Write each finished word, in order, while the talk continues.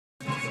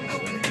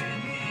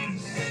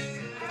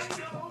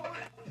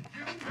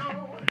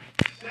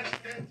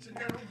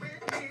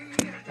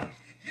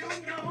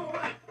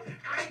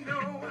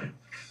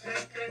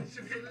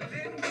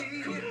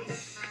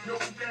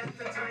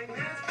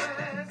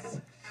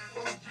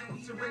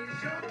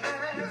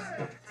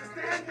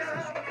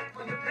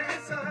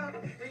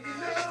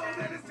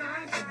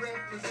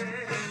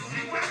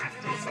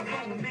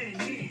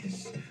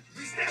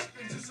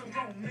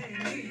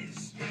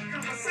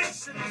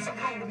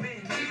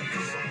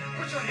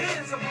your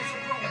hands up on some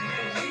grown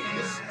man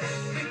knees.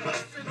 We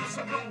bustin' on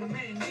some grown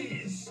man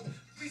knees.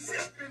 We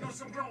sippin' on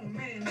some grown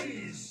man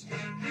knees.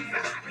 We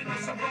vibing on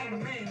some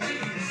grown man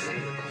knees.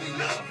 We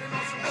loving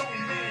on some grown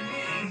man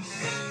knees.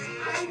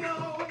 I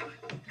know,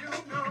 you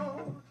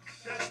know,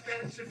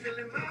 that you're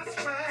feeling my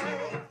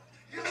swag.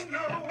 You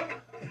know,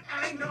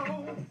 I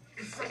know,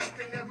 it's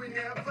something that we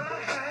never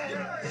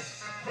had.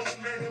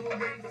 Grown man will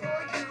wait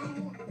for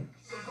you.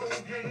 So go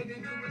ahead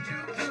and do what you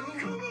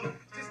do.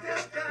 Just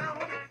step down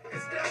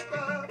and step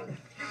up.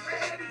 Get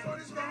ready for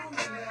this grown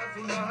man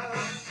level up.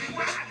 We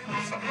riding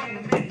on some grown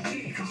man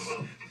knees.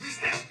 We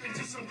step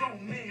into some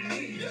grown man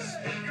knees.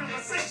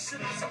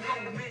 Conversation on some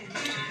grown man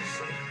knees.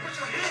 Put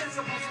your hands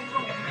up on some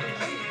grown man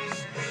knees.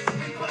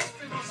 We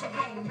busting on some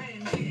grown man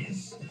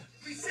knees.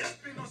 We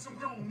sipping on some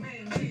grown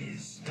man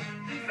knees.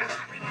 We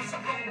vibing on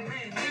some grown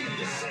man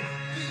knees.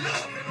 We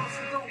loving on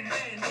some grown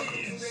man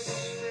knees.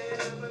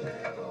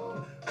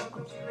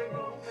 Welcome to the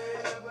grown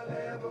man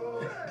level.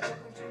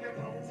 Welcome to the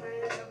grown man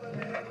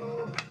level.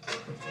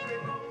 Welcome to the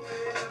grown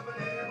man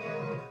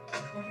level.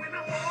 When I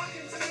walk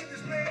into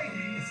this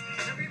place,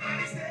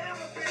 everybody stare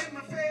up in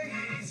my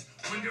face,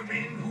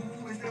 wondering who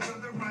is the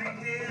brother right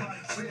there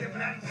with the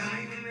black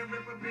diamond and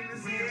rip up in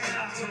his ear.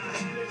 Welcome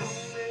to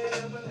the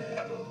grown man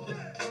level.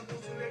 Welcome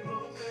to the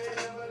grown man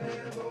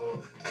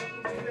level.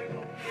 Welcome to the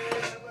grown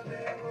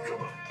man level.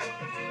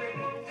 Welcome to the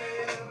grown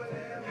man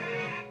level.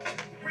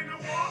 When I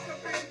walk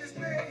up in this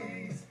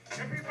place,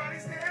 everybody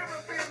stare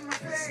up in my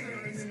face,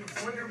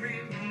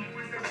 wondering who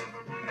is the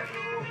brother on the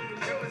road.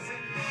 Yo, it's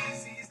in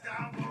DC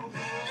style.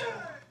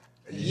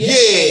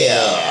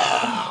 Yeah!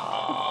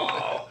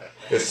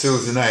 It's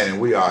Tuesday night and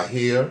we are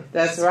here.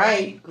 That's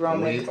right. We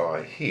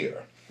are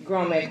here.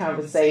 Grown Man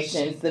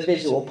Conversations, the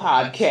visual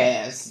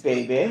podcast,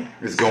 baby.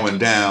 It's going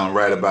down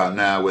right about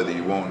now, whether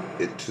you want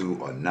it to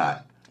or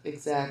not.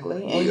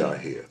 Exactly. And We are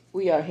here.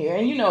 We are here.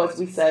 And you know, as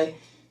we say,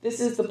 this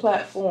is the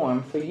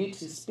platform for you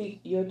to speak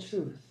your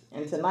truth.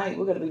 And tonight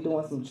we're going to be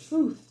doing some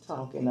truth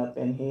talking up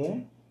in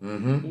here.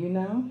 Mm-hmm. You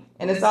know?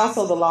 And it's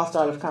also the lost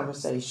art of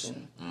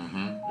conversation.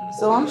 Mm-hmm.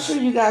 So I'm sure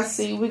you guys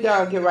see, we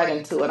got to get right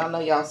into it. I know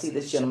y'all see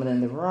this gentleman in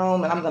the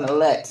room, and I'm going to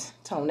let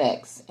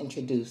Tonex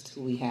introduce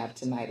who we have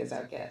tonight as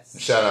our guest.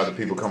 Shout out to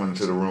people coming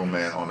into the room,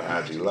 man, on the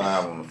IG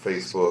Live, on the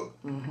Facebook.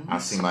 Mm-hmm. I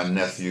see my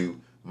nephew,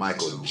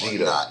 Michael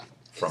Jeter,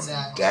 from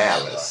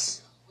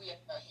Dallas,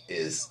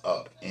 is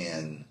up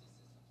in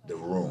the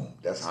room.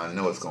 That's how I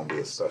know it's going to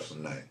be a special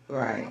night.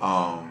 Right.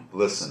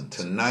 Listen,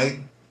 tonight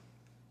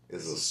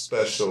is a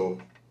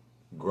special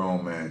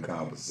Grown Man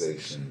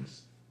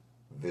Conversations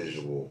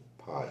visual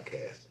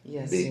podcast.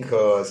 Yes.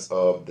 Because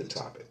of the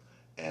topic.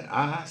 And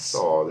I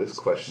saw this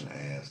question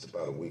asked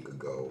about a week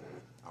ago.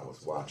 I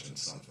was watching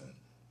something,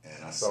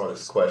 and I saw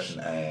this question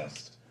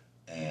asked,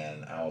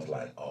 and I was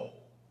like, oh,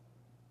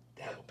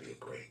 that would be a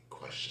great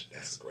question.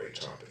 That's a great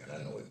topic. And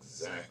I know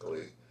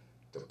exactly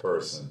the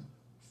person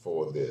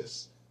for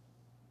this.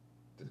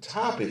 The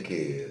topic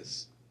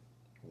is,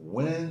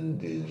 when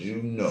did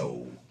you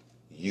know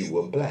you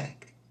were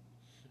black?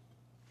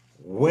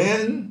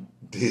 When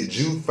did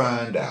you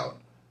find out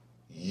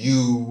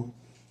you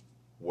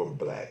were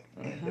black?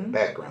 And the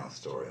background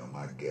story on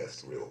my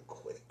guest real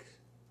quick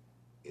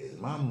is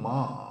my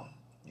mom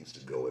used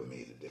to go with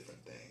me to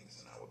different things,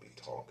 and I would be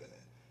talking,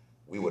 and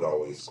we would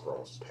always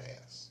cross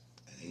paths.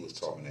 And he was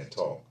talking that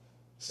talk,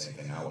 same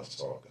thing I was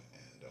talking.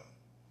 And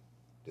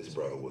this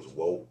brother was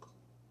woke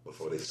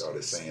before they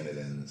started saying it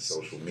in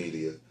social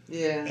media.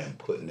 Yeah. And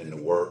putting in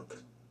the work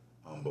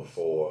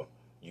before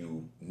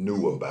you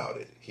knew about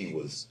it. He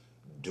was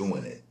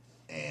doing it.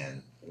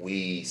 And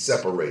we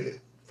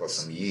separated for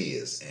some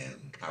years.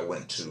 And I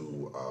went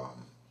to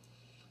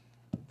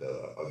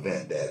the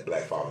event that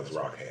Black Fathers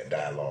Rock had,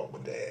 Dialogue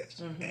with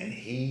Dads. Mm-hmm. And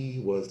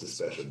he was the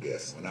special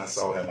guest. And when I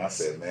saw him, I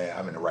said, man,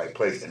 I'm in the right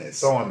place. And I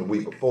saw him the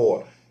week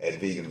before at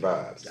Vegan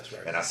Vibes. That's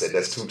right. And I said,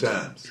 that's 2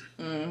 times.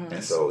 Mm-hmm.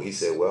 And so he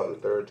said, well, the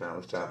 3rd time,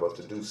 it's time for us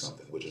to do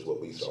something, which is what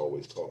we used to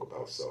always talk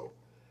about. So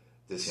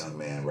this young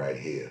man right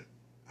here,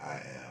 I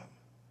am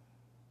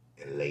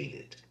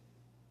elated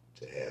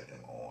to have him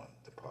on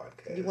the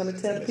podcast. You want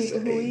to tell the people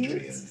who he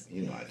is?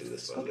 You know I do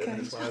this for a Okay. living.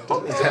 That's why I do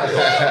Okay.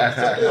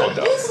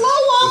 this. Slow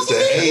walking. Mr.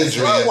 Adrian,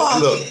 Slow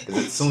walking. look, is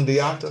it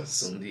Sundiata?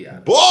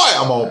 Sundiata. Boy,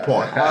 I'm on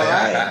point. All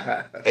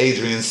right.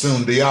 Adrian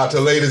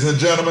Sundiata, ladies and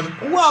gentlemen.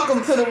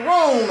 Welcome to the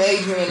room,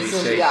 Adrian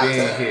Appreciate being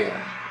Sundiata.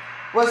 here.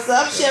 What's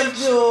up, Chef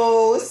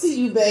Jewel?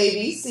 See you,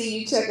 baby. See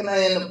you checking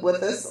in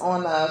with us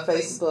on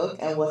Facebook.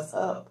 And what's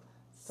up,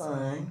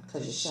 son?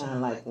 Because you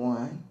shine like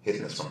one.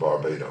 Hitting us from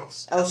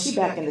Barbados. Oh, she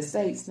back in the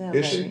States now,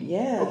 Is she? baby.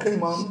 Yeah. Okay,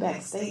 Mom. She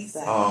back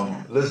stateside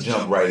now. Let's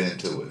jump right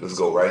into it. Let's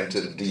go right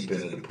into the deep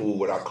end of the pool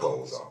with our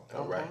clothes on.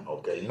 All right.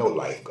 Okay, no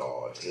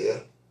lifeguards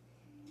here.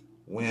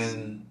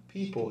 When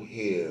people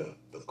hear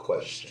the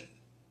question,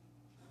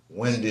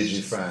 when did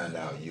you find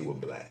out you were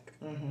black?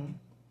 Mm-hmm.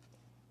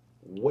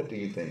 What do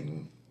you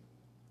think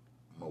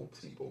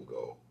most people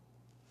go?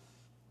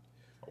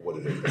 Or what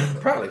do they think?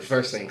 Probably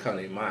first thing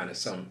coming to mind is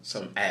some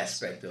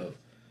aspect of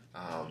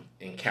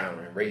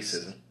encountering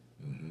racism.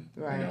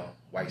 Mm-hmm. Right. You know,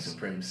 white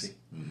supremacy,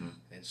 Mm-hmm.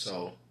 and And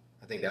so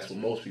I think that's what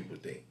most people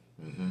think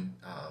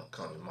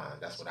comes to mind.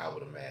 That's what I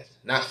would imagine.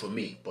 Not for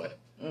me, but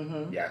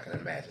yeah, I can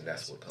imagine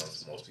that's what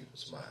comes to most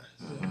people's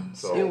minds.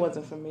 So It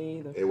wasn't for me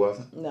either. it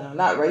wasn't. No,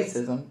 not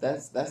racism.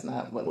 That's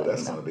not what. Well,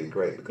 that's going to be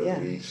great because Yeah.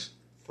 we each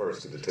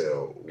first get to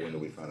tell when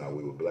we found out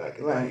we were black,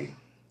 and Right. then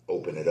we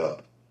open it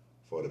up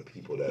for the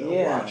people that are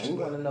Yeah, watching.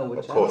 we want to know what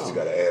Of y'all. course, you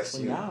got to ask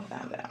when you, y'all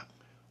found out.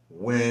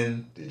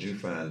 when did you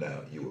find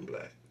out you were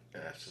black?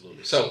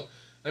 Absolutely. So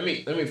let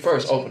me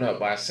first open up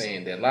by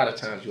saying that a lot of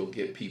times you'll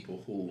get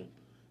people who,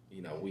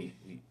 we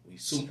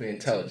super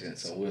intelligent,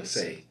 so we'll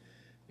say,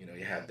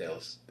 you have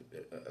those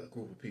a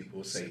group of people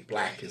who say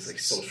black is a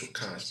social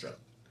construct,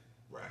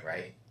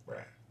 right?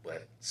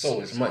 But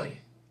so is money,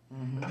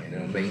 and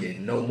it'll make it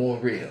no more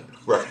real,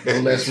 no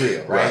less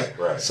real, right?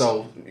 Right.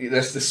 So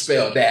let's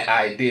dispel that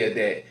idea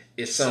that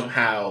it's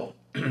somehow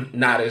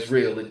not as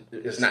real.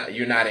 It's not.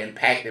 You're not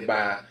impacted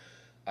by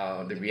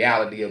the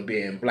reality of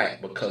being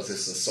black because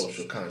it's a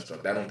social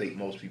construct. I don't think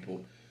most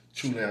people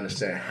truly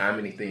understand how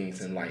many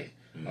things in life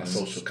are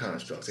social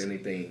constructs.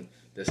 Anything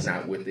that's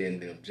not within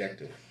the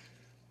objective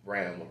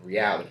realm of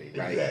reality,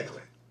 right?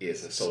 Exactly.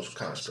 Is a social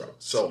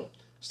construct. So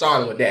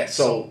starting with that.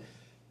 So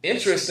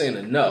interesting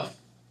enough,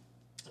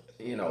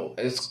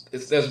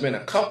 there's been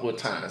a couple of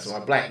times my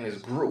blackness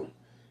grew,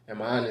 and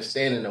my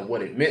understanding of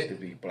what it meant to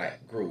be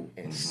black grew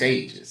in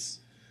stages.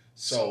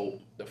 So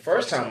the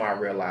first time I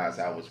realized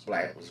I was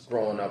black was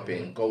growing up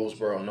in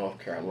Goldsboro, North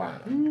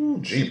Carolina.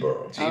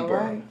 G-Boro. All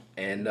right.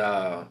 And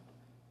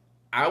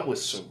I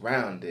was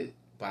surrounded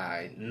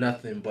by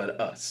nothing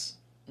but us.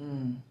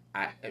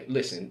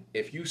 Listen,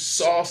 if you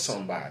saw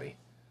somebody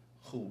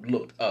who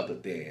looked other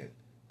than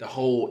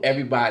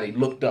everybody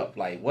looked up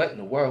like, what in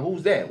the world?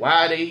 Who's that?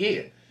 Why are they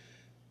here?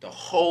 The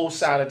whole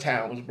side of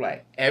town was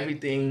black.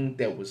 Everything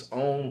that was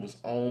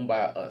owned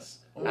by us.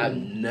 I've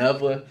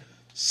never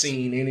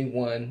seen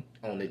anyone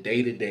on the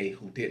day-to-day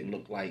who didn't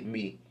look like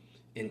me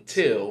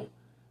until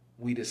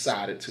we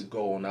decided to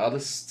go on the other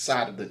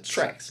side of the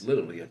tracks,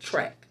 literally a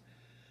track,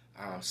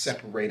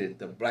 separated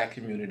the black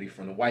community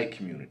from the white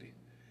community.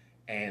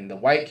 And the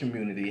white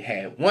community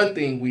had one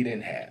thing we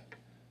didn't have,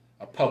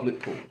 a public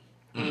pool.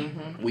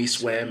 We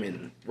swam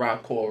in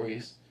rock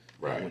quarries.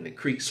 Right. When the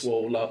creek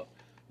swole up,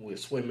 we'd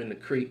swim in the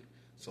creek.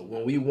 So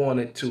when we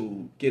wanted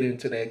to get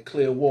into that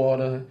clear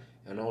water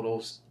and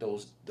all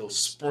those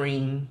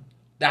spring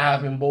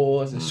diving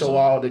boards and show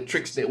all the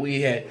tricks that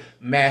we had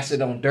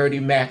mastered on dirty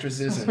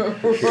mattresses and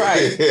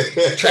Right.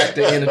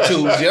 tractor inner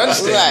tubes. You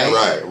understand?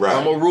 Right.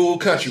 I'm a rural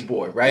country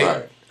boy,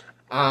 right?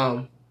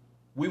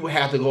 We would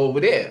have to go over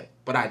there.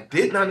 But I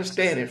didn't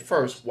understand at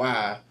first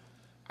why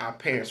our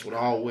parents would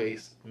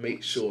always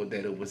make sure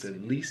that it was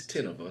at least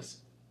 10 of us,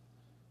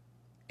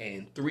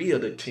 and 3 of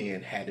the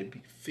 10 had to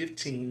be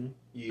 15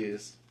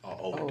 years or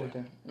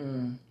older.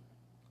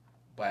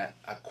 But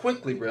I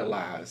quickly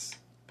realized,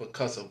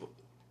 because of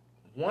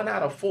 1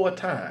 out of 4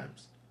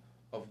 times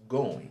of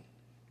going,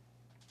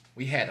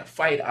 we had to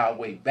fight our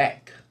way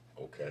back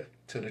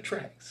to the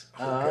tracks.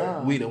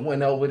 We done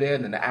went over there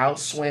and out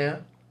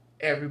swam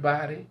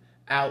everybody,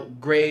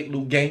 outgrade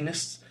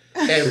Luganus,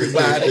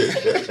 everybody.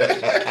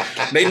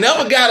 They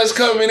never got us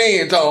coming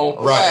in, Tom.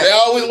 Right. They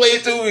always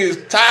wait till we was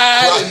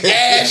tired and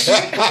ashy,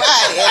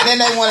 Right. And then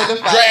they wanted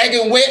to fight.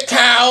 dragging wet They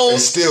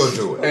towels. still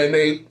do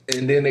it.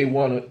 And then they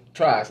want to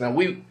try us.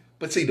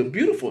 But see, the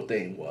beautiful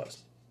thing was,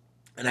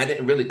 and I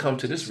didn't really come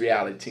to this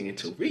reality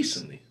until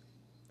recently,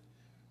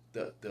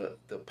 the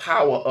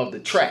power of the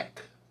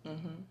track.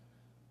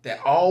 That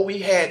all we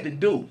had to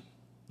do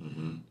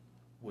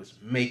was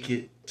make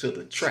it to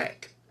the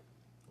track.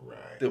 Right.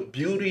 The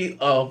beauty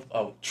of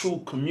a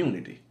true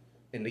community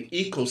and the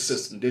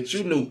ecosystem that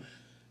you knew,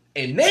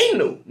 and they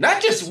knew,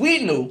 not just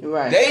we knew,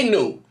 they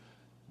knew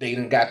they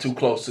done got too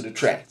close to the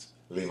tracks.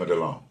 Leave it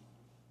alone.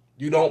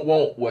 You don't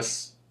want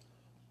what's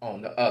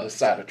on the other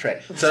side of the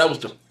track. So that was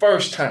the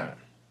first time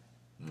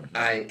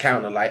I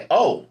encountered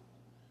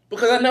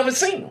because I never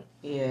seen them.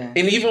 Yeah.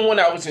 And even when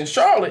I was in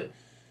Charlotte,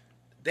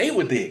 they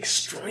were the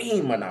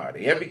extreme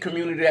minority. Every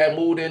community that I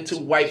moved into,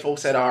 white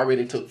folks had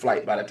already took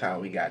flight by the time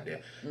we got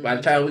there. By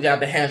the time we got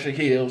to Hampshire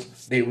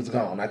Hills, they was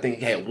gone. I think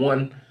had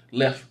one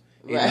left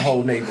in the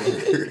whole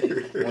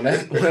neighborhood. when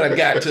I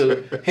got to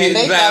Hidden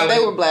They Valley, thought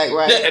they were black,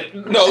 right?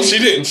 no, she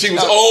didn't. She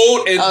was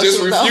old and just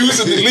she was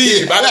refusing to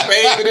leave. I done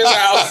paid for this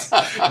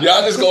house.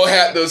 Y'all just gonna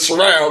have to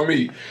surround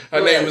me.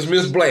 Her name was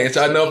Miss Blanche.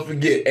 I'll never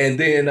forget. And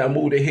then I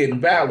moved to Hidden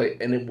Valley,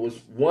 and it was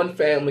one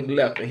family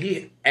left, and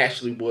he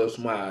actually was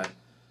my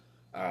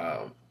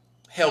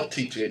health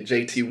teacher at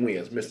J.T.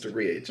 Wins, Mr.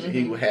 Ridge.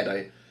 He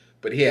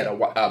had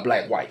a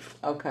black wife.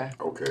 Okay.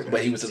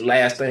 But he was the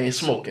last thing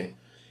smoking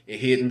in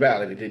Hidden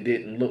Valley that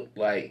didn't look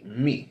like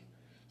me.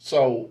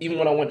 So even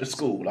when I went to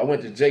school, I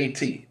went to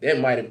JT. There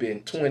might have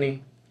been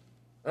 20.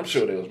 I'm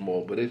sure there was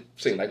more, but it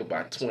seemed like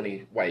about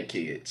 20 white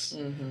kids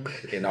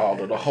in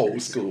all of the whole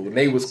school. And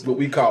they was what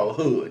we call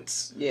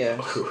hoods.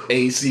 Yeah.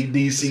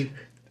 AC/DC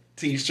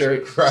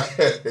T-shirt,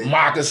 Right.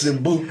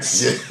 moccasin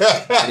boots.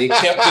 They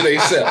kept to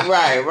themselves.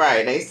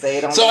 Right. They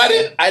stayed on. So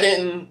I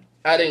didn't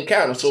I'd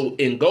encounter. So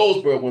in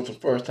Goldsboro was the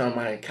first time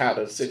I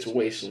encountered a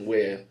situation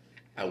where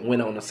I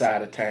went on the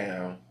side of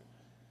town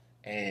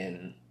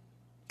and,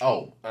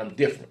 I'm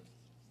different.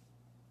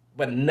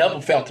 But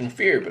never felt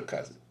inferior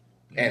because of it.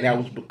 And that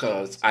was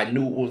because I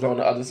knew it was on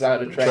the other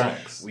side of the track.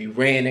 Tracks. We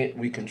ran it,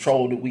 we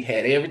controlled it, we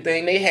had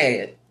everything they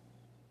had.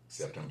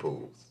 Except in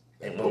pools.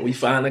 And when we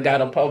finally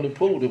got a public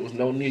pool, there was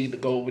no need to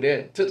go over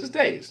there. To this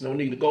day, there's no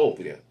need to go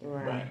over there.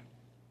 Right.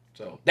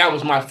 So that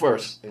was my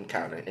first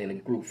encounter, and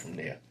it grew from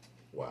there.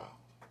 Wow.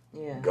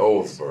 Yeah.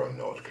 Goldsboro,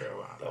 North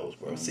Carolina.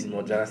 Goldsboro,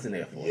 Seymour Johnson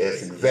Air Force.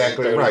 Yes,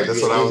 exactly right.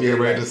 That's what I was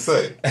getting ready to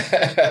say. That's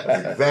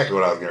exactly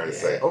what I was getting ready to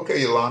say.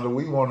 Okay, Yolanda,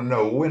 we want to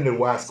know, when did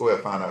Y Square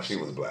find out she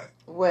was black?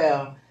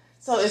 Well,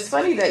 so it's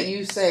funny that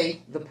you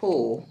say the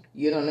pool,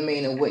 you know what I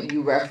mean, and what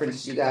you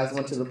referenced, you guys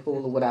went to the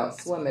pool to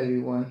without swim,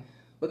 everyone,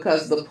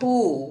 because the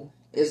pool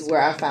is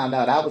where I found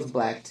out I was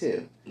black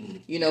too.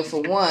 You know,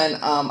 for one,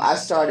 I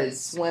started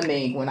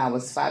swimming when I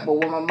was 5, but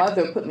when my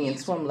mother put me in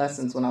swim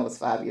lessons when I was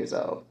 5 years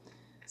old.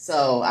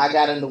 So I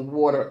got in the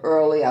water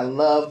early. I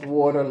loved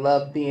water,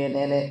 loved being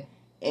in it.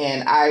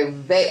 And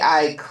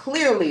I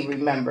clearly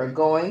remember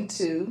going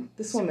to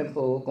the swimming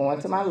pool,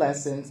 going to my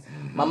lessons.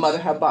 My mother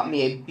had bought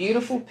me a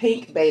beautiful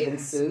pink bathing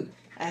suit.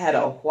 I had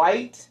a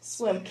white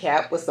swim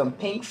cap with some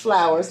pink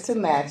flowers to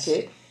match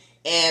it.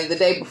 And the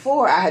day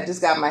before, I had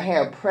just got my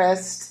hair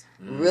pressed,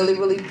 really,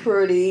 really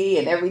pretty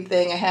and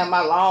everything. I had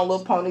my long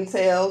little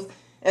ponytails.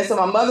 And so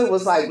my mother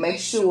was like, make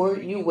sure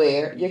you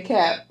wear your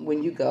cap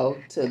when you go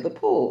to the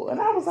pool.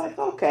 And I was like,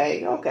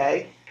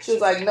 okay. She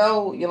was like,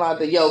 no,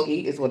 Yolanda,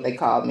 Yogi is what they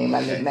called me, my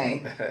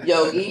nickname.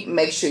 Yogi,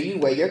 make sure you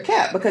wear your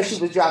cap, because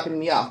she was dropping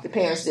me off. The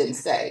parents didn't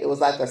stay. It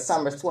was like a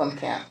summer swim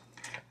camp.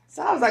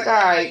 So I was like,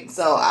 all right.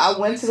 So I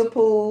went to the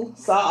pool,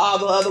 saw all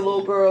the other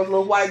little girls,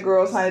 little white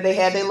girls, honey. They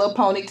had their little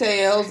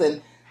ponytails,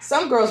 and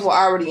some girls were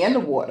already in the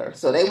water.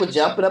 So they were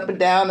jumping up and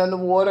down in the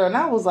water. And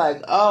I was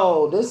like,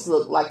 oh, this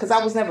looked like, because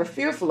I was never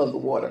fearful of the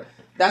water.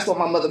 That's why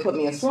my mother put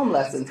me in swim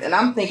lessons. And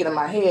I'm thinking in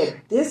my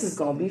head, this is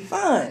going to be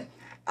fun.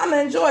 I'm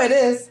going to enjoy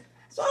this.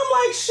 So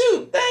I'm like,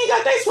 shoot, they ain't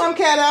got their swim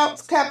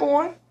cap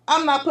on.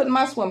 I'm not putting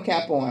my swim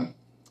cap on.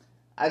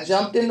 I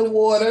jumped in the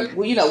water.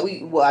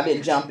 Well, I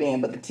didn't jump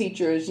in, but the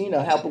teachers,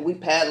 helping, we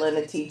paddling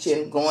and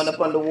teaching, going up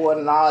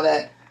underwater and all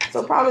that.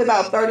 So probably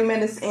about 30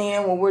 minutes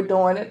in when we're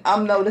doing it,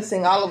 I'm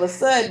noticing all of a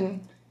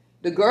sudden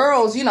the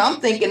girls,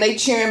 I'm thinking they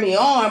cheering me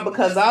on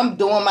because I'm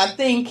doing my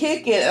thing,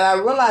 kicking, and I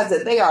realize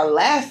that they are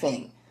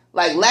laughing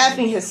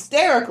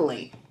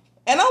hysterically.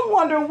 And I'm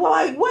wondering,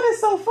 what is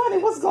so funny?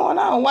 What's going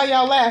on? Why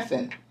y'all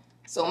laughing?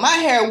 So my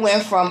hair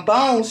went from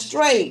bone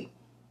straight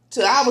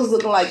to I was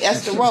looking like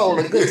Esther Roll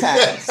in Good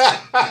Times.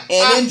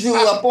 And it drew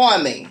up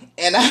on me.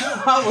 And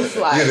I was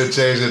like... You'd have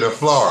changed it to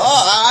Florida.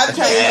 I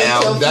changed it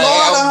to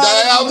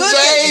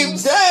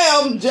Florida.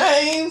 Damn,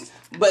 James.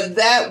 But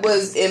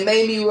it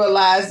made me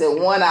realize that,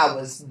 one, I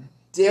was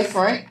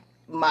different.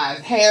 My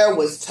hair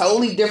was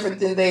totally different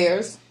than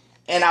theirs.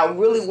 And I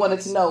really wanted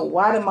to know,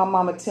 why did my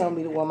mama tell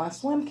me to wear my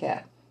swim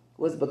cap?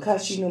 Was it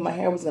because she knew my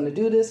hair was going to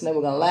do this and they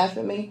were going to laugh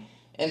at me?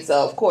 And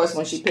so, of course,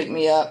 when she picked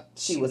me up,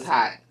 she was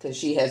hot because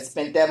she had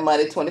spent that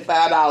money,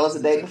 $25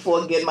 a day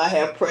before getting my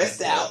hair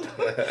pressed out.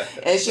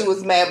 And she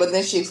was mad, but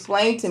then she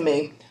explained to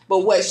me. But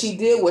what she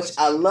did, which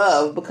I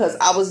love, because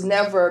I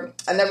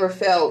never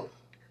felt,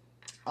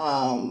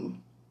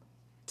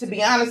 to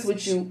be honest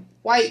with you,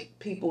 white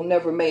people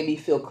never made me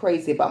feel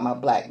crazy about my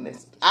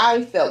blackness.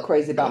 I felt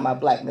crazy about my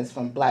blackness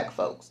from black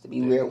folks, to be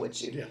real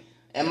with you. Yeah.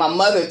 And my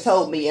mother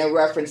told me in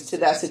reference to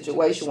that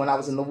situation when I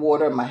was in the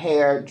water, my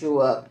hair drew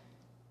up,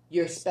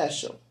 you're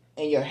special,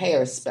 and your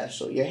hair is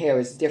special. Your hair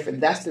is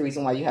different. That's the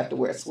reason why you have to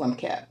wear a swim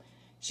cap.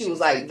 She was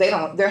like,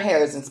 their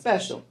hair isn't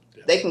special.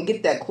 Yeah. They can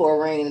get that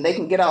chlorine, and they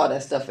can get all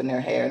that stuff in their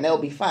hair, and they'll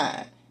be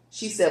fine.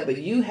 She said, but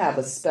you have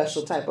a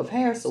special type of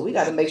hair, so we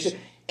got to make sure.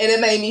 And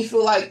it made me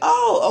feel like,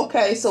 oh,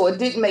 okay. So it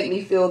didn't make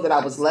me feel that I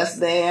was less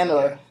than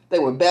or they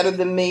were better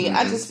than me. Mm-hmm.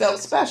 I just felt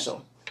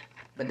special.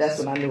 But that's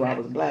when I knew I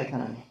was black,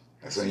 honey.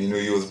 That's when you knew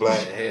you was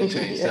black?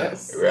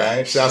 Yes.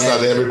 Right? Shouts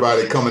out to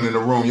everybody coming in the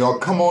room. Y'all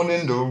come on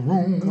in the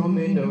room. Come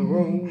in the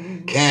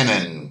room.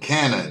 Cannon,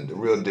 the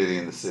real Diddy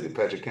in the city.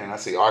 Patrick Cannon. I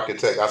see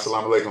Architect.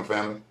 Assalamu alaikum,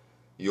 family.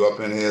 You up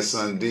in here.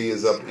 Son D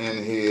is up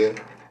in here.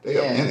 They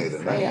up in here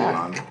tonight,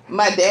 Yolanda.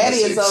 My daddy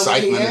is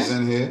over here. Excitement is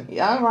in here.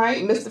 Yeah, all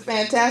right. Mr.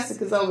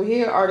 Fantastic is over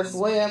here. Artist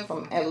Webb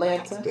from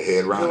Atlanta, the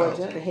head rhino.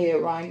 Georgia, the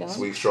head rhino.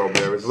 Sweet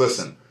strawberries.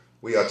 Listen,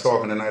 we are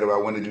talking tonight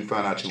about when did you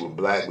find out you were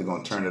black. We're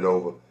going to turn it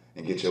over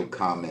and get your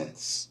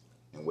comments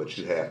and what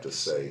you have to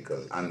say,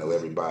 because I know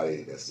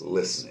everybody that's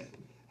listening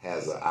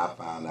has a I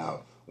found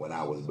out when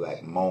I was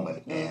black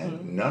moment,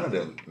 and none of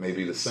them may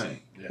be the same.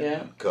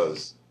 Yeah.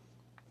 Because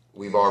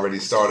we've already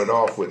started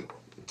off with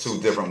two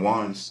different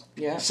ones.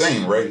 Yeah.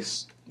 Same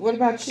race. What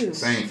about you?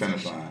 Same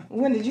finish line.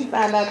 When did you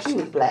find out you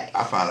was black?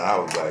 I found out I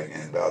was black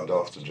in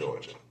Valdosta,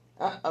 Georgia.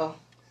 Uh-oh.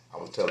 I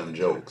was telling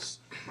jokes.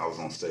 I was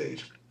on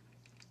stage.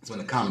 It's when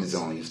the Comedy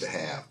Zone used to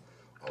have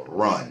a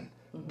run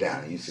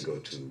down. It used to go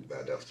to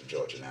Valdosta,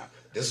 Georgia. Now,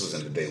 this was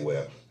in the day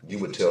where you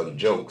would tell the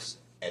jokes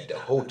at the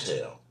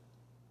hotel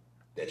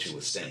that you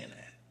were staying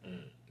at.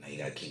 Now you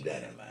got to keep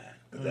that in mind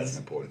because that's an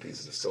important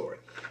piece of the story.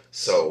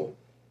 So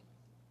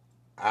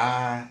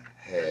I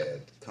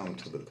had come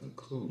to the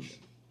conclusion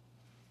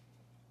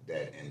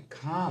that in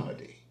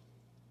comedy,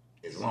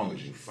 as long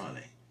as you're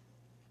funny,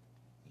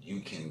 you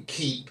can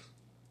keep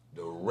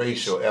the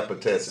racial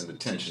epithets and the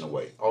tension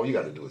away. All you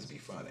got to do is be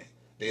funny.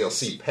 They'll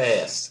see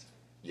past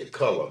your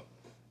color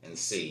and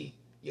see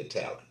your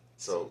talent.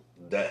 So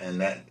that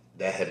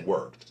had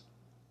worked.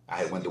 I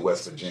had went to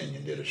West Virginia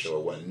and did a show.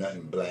 It wasn't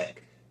nothing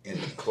black in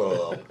the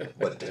club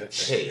but the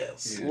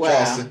chairs.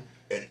 Wow.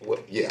 And, well,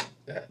 yeah.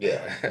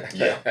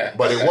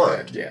 But it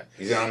worked. Yeah.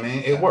 You know what I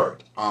mean? It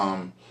worked.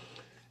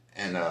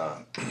 And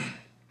I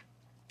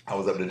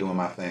was up there doing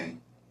my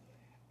thing,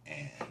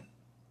 and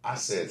I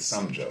said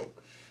some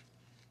joke,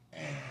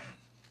 and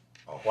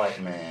a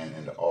white man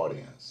in the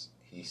audience,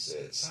 he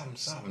said,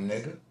 something,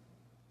 nigga.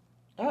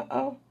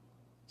 Uh-oh.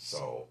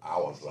 So I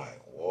was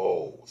like,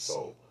 whoa.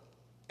 So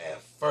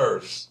at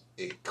first,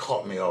 it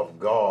caught me off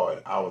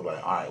guard. I was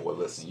like, all right, well,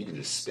 listen, you can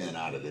just spin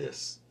out of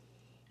this.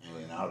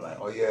 And I was like,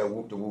 oh, yeah,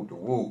 whoop the whoop the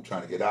whoop,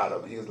 trying to get out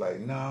of it. He was like,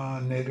 nah,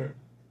 nigger.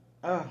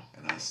 Oh.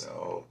 And I said,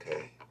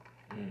 okay.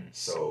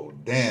 So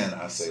then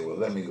I said, well,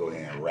 let me go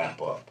ahead and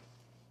wrap up,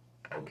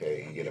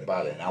 okay, and get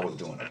about it. And I was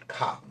doing a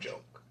cop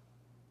joke.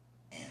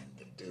 And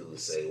the dude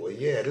said, well,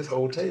 yeah, this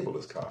whole table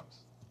is cops.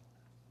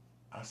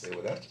 I said,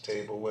 well, that's the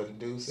table where the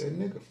dude said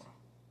nigger from.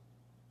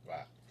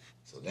 Wow.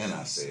 So then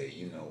I said,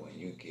 you know, when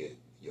you get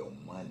your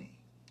money,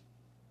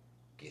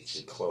 get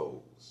your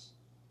clothes,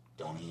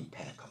 don't even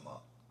pack them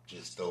up.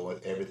 Just throw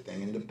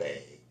everything in the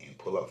bag and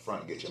pull up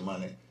front, get your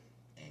money,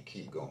 and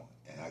keep going.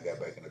 And I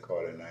got back in the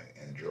car that night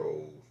and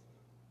drove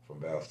from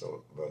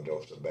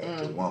Valdosta back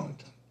to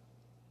Wilmington.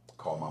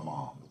 Called my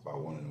mom. It was about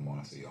 1 in the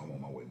morning. I said, yo, I'm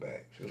on my way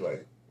back. She was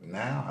like,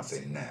 now? I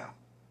said, now.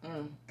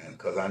 And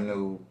because I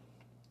knew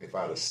if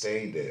I'd have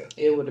stayed there,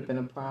 it would have been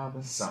a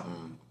problem.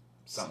 Something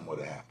would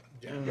have happened.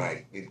 Yeah.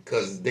 Like,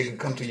 because they could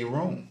come to your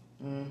room.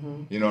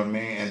 You know what I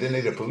mean? And then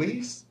they the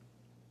police.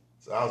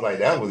 So I was like,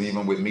 that was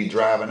even with me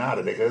driving out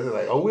of there. Because they're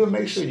like, oh, we'll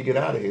make sure you get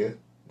out of here.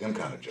 Them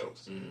kind of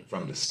jokes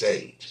from the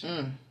stage.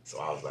 So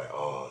I was like,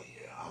 oh,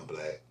 yeah, I'm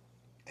black.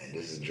 And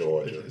this is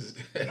Georgia.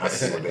 And I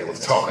see what they was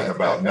talking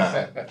about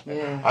now.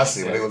 Yeah. I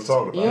see what they was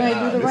talking about You ain't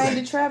now. do the This Randy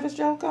ain't- Travis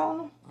joke on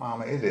him?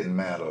 Mama, it didn't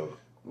matter.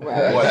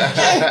 Right. What,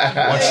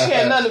 I ain't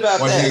care nothing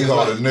about once that. you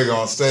call a nigga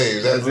on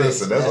stage, that's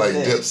That's like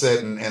it. Dipset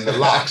and the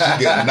Locks. You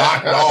get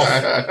knocked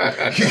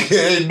off.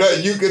 Ain't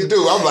nothing you can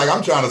do. I'm like,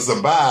 I'm trying to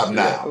survive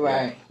now.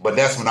 Right. But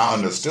that's when I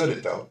understood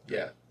it, though.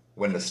 Yeah.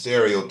 When the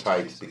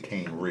stereotypes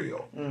became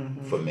real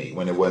for me.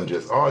 When it wasn't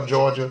just, oh,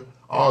 Georgia,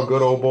 oh,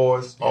 good old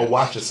boys, oh,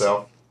 watch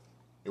yourself.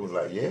 It was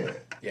like, yeah.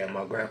 Yeah,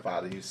 my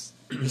grandfather used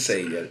to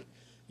say that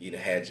you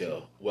had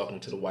your welcome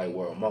to the white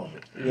world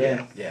moment.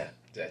 Yeah. Yeah.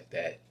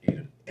 That you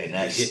know, And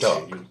that it hit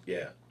stuck.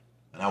 Yeah.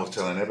 And I was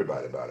telling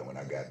everybody about it when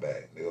I got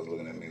back. They was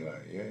looking at me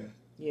like, yeah.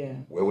 Yeah.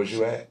 Where was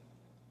you at?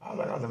 I was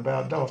like, I was in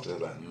Valdosta. They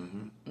was like,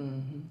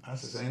 I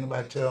said, ain't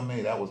nobody tell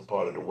me that was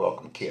part of the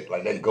welcome kit.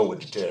 Like, that go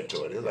with the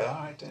territory. They was like,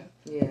 all right, then.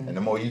 Yeah. And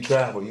the more you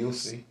travel, you'll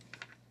see.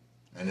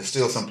 And there's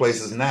still some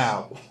places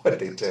now, what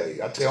they tell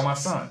you. I tell my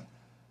son,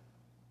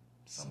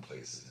 some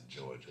places in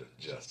Georgia,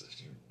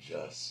 Justice, you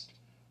just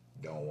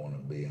don't want to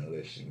be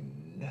unless you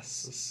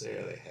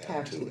necessarily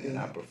have to. be. And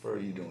I prefer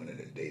you doing it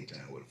at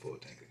daytime with a full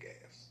tank of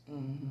gas.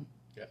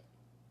 Yeah.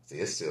 See,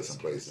 it's still some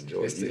places in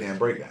Georgia It's you still- can't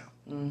break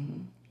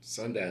down.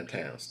 Sundown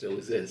Town still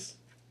exists.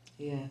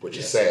 Yeah. Which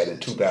is sad in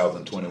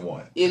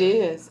 2021. It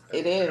is.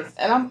 It is.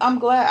 And I'm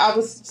glad. I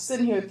was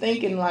sitting here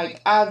thinking,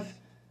 like, I've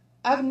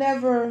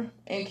never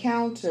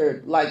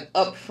encountered, like,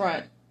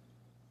 upfront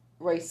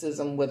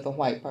racism with a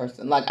white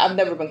person. Like, I've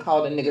never been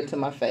called a nigger to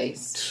my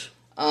face.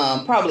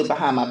 Probably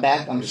behind my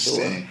back, I'm sure.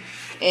 Same.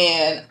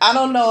 And I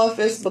don't know if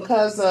it's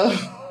because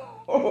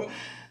of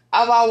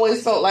I've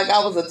always felt like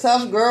I was a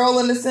tough girl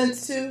in a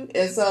sense too,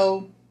 and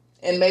so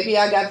maybe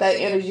I got that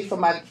energy from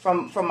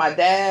my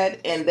dad,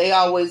 and they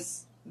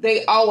always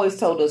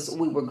told us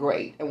we were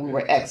great and we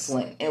were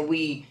excellent, and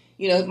we,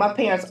 you know, my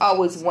parents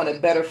always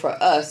wanted better for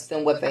us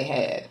than what they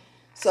had.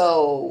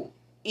 So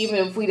even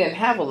if we didn't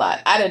have a lot,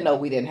 I didn't know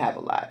we didn't have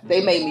a lot.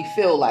 They made me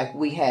feel like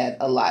we had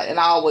a lot, and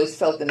I always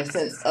felt in a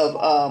sense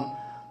of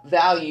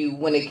value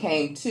when it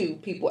came to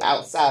people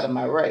outside of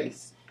my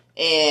race.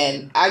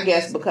 And I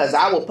guess because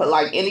I would put,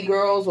 like, any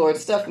girls or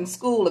stuff in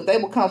school, if they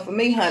would come for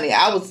me, honey,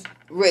 I was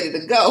ready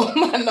to go.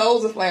 My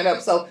nose was flaring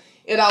up. So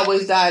it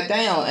always died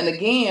down. And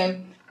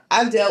again,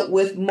 I dealt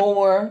with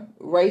more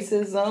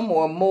racism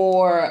or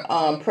more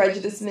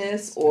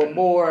prejudiceness or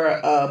more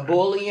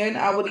bullying,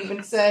 I would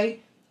even say,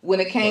 when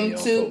it came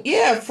to,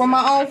 from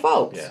my own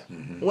folks. Yeah.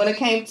 When it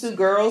came to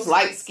girls,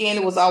 light skin,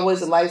 it was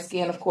always a light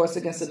skin, of course,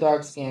 against the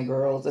dark skinned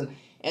girls and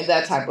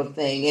that type of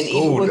thing. And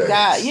School even with days.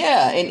 guys,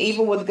 and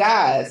even with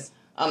guys,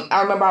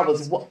 I remember I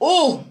was,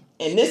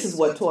 and this is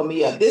what tore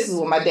me up. This is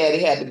what my daddy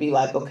had to be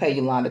like, okay,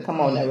 Yolanda, come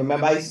on now.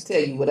 Remember, I used to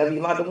tell you, whatever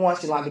Yolanda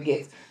wants, Yolanda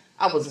gets.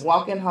 I was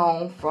walking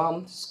home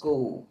from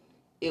school.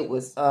 It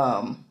was,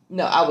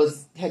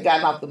 had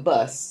gotten off the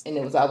bus, and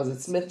I was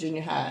at Smith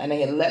Junior High, and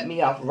they had let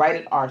me off right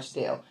at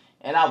Archdale.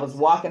 and I was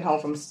walking home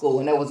from school,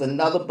 and there was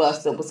another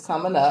bus that was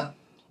coming up.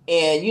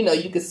 And, you know,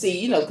 you could see,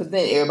 you know, because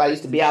then everybody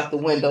used to be out the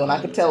window, and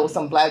I could tell there was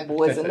some black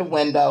boys in the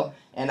window.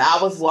 And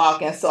I was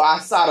walking, so I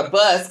saw the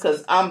bus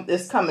because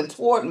it's coming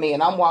toward me,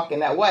 and I'm walking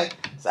that way.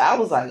 So I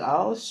was like,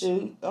 oh,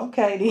 shoot,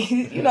 okay.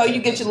 You know,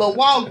 you get your little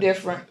walk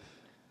different.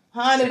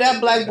 Honey, that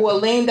black boy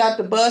leaned out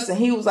the bus, and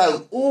he was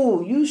like,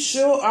 ooh, you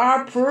sure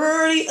are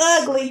pretty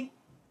ugly.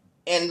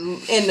 And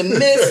in the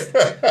midst,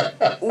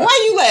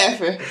 why you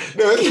laughing?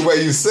 No, that's the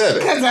way you said it.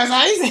 Because that's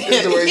how he said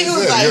That's the way it. you He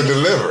was said like, it. Your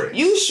delivery.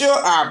 you sure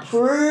are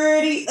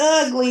pretty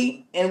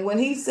ugly. And when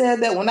he said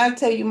that, when I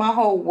tell you my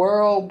whole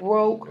world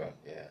broke,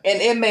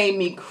 and it made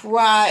me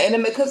cry,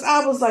 and because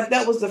I was like,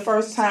 that was the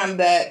first time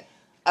that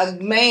a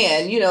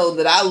man, you know,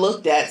 that I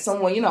looked at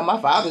someone, you know,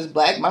 my father's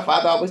black. My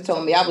father always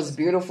told me I was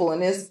beautiful,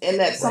 and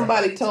that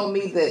somebody told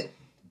me that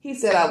he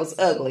said I was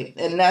ugly.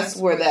 And that's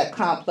where that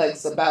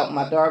complex about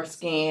my dark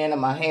skin and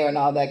my hair and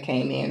all that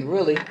came in,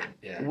 really,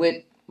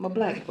 with my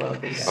black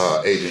brothers.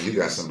 Adrian, you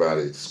got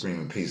somebody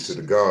screaming peace to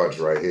the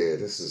gods right here.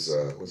 This is,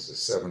 what's the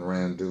 7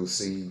 Randu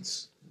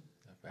Seeds?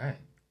 All right.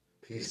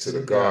 Peace to the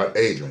God,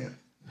 Adrian.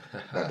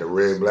 Got the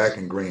red, black,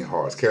 and green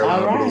hearts.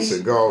 Carolina Blue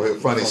cigar here.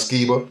 Funny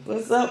Skiba.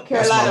 What's up,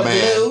 Carolina That's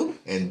my Blue? man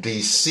in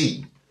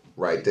D.C.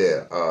 right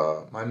there.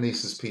 My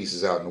niece's piece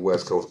is out in the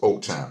West Coast,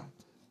 Oaktown.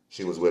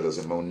 She was with us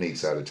in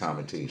Monique's out of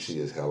Tommy T. She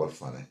is hella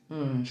funny.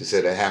 She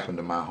said that happened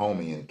to my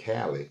homie in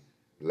Cali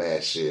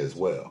last year as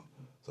well.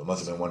 So it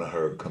must have been one of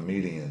her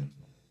comedian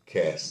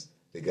casts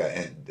that got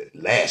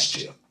last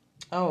year.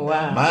 Oh,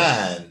 wow. Now,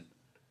 mine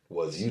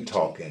was, you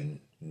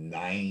talking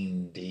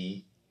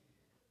 92,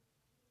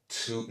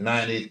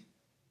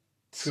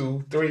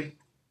 3?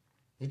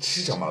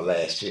 She's talking about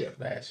last year.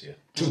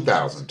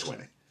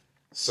 2020.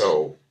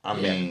 So, I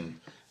mean...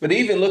 But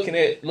even looking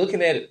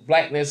at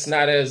blackness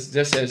not as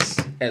just as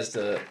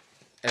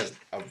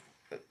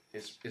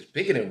it's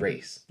bigger than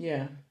race.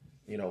 Yeah.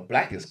 You know,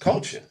 black is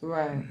culture.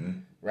 Right. Mm-hmm.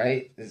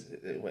 Right?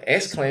 When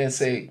S-Clan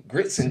say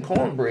grits and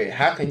cornbread,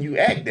 how can you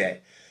act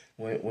that?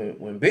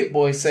 When Big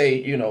Boy say,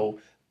 you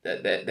know,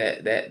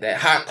 that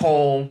hot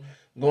comb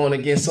going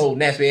against old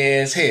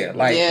nappy ass hair.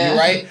 Like, you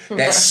right?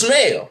 That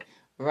smell.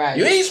 Right.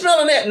 You ain't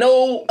smelling that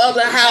no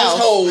other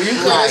household. You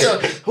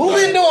who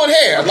been doing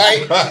hair?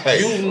 Like,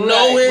 you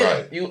know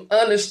it, you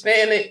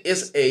understand it.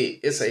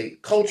 It's a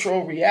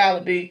cultural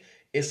reality.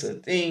 It's a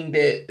thing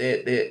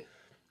that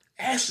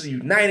actually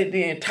united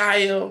the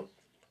entire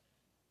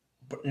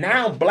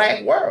now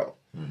black world.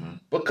 Mm-hmm.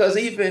 Because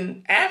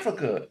even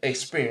Africa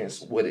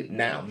experienced what it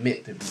now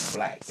meant to be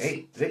black.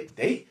 They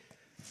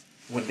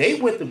when they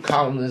went through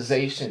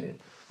colonization and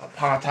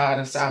apartheid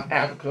in South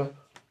Africa,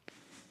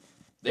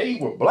 they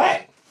were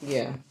black.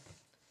 Yeah.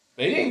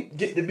 They didn't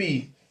get to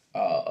be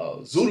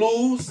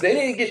Zulus.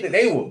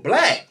 They were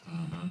black.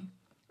 Mm-hmm.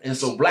 And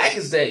so black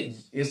is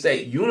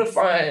that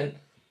unifying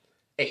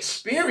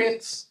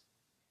experience.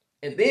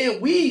 And then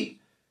we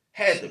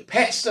had to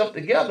patch stuff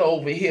together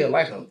over here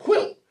like a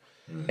quilt.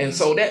 Mm-hmm. And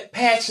so that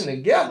patching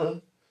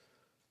together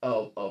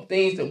of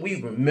things that we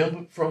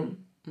remembered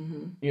from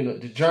you know,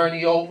 the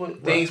journey over,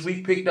 things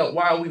we picked up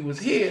while we was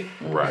here,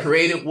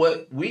 created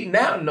what we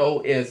now know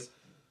as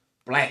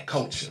black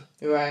culture.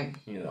 Right.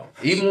 You know,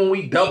 even when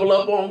we double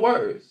up on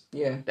words.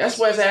 Yeah. That's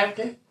West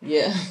African.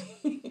 Yeah.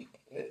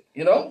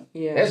 You know?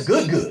 Yeah. That's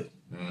good.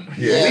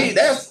 Yeah.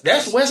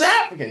 That's West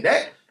African.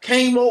 That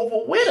came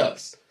over with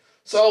us.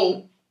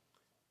 So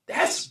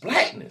that's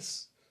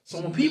blackness.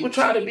 So when people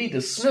try to be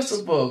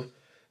dismissive of,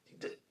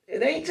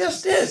 it ain't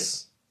just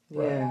this.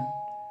 Yeah.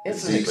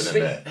 It's deeper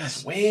than that.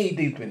 That's way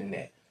deeper than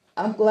that.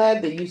 I'm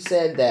glad that you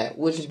said that,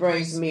 which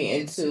brings me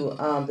into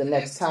the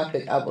next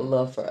topic I would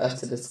love for us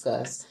to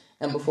discuss.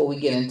 And before we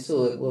get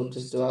into it, we'll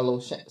just do our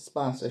little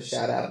sponsor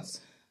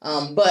shout-outs.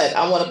 But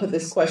I want to put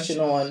this question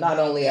on not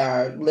only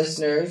our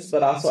listeners,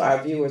 but also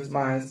our viewers'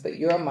 minds, but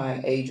your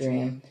mind,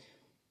 Adrian.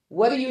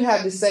 What do you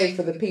have to say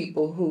for the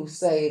people who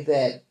say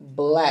that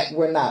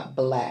we're not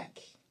black,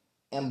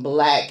 and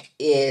black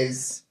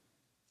is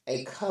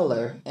a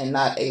color and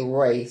not a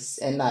race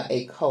and not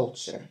a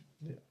culture?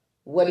 Yeah.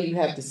 What do you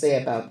have to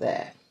say about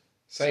that?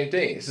 Same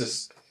thing. It's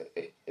just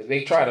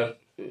they try to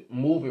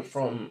move it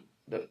from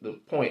the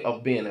point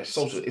of being a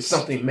social. It's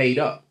something made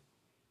up.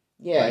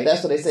 Yeah, right?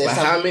 That's what they say. But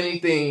how many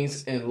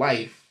things in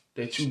life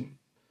that you,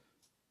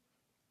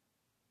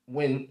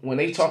 when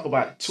they talk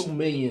about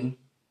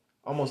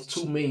almost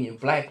 2 million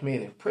black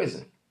men in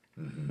prison,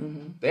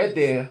 they're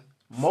there,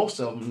 most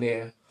of them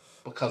there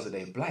because of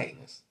their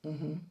blackness.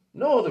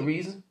 No other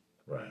reason.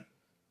 Right.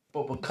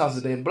 But because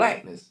of their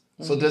blackness.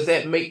 So does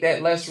that make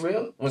that less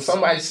real? When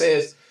somebody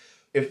says,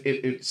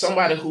 if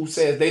somebody who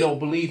says they don't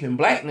believe in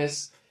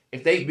blackness,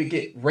 if they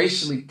get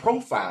racially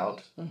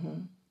profiled,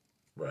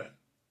 right.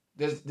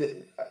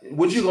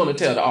 What you gonna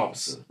tell the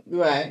officer?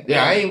 Right.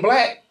 Yeah, I ain't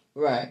black.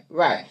 Right.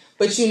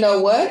 But you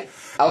know what?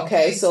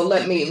 Okay, so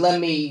let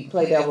me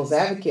play devil's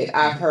advocate.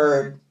 I've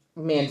heard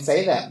men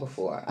say that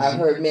before. I've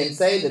heard men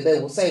say that they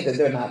will say that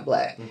they're not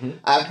black.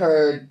 I've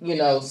heard,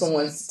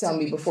 someone tell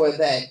me before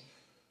that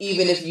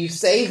even if you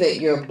say that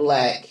you're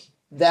black,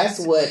 that's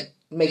what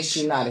makes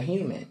you not a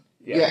human.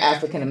 you're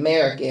African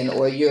American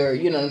or you're,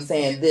 you know what I'm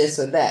saying, this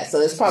or that. So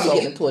it's probably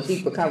getting into a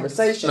deeper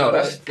conversation. No,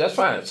 but that's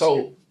fine.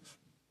 So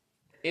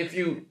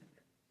it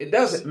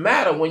doesn't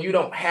matter when you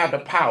don't have the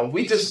power.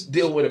 We just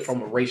deal with it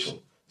from a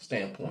racial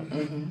standpoint.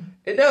 Mm-hmm.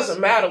 It doesn't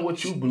matter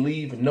what you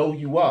believe and know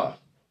you are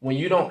when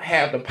you don't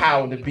have the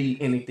power to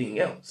be anything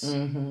else.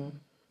 Mm-hmm.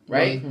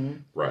 Right? Mm-hmm.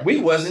 Right. We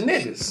wasn't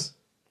niggas.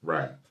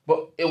 Right.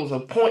 But it was a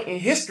point in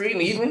history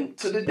and even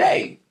to the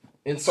day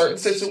in certain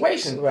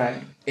situations.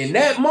 Right. In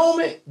that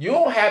moment, you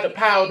don't have the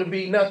power to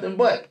be nothing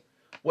but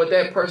what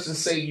that person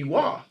say you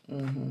are.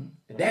 Mm-hmm.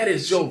 And that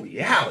is your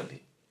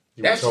reality.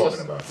 You were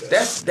talking about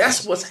that.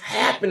 That's what's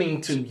happening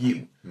to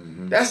you.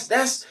 Mm-hmm.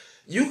 That's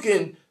you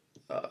can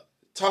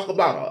talk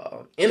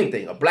about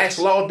anything. A Black's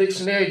Law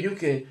Dictionary. You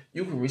can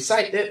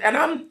recite that, and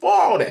I'm for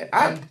all that.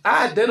 I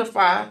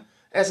identify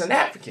as an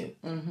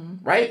African,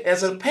 right?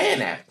 As a Pan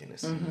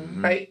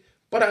Africanist, right?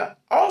 But I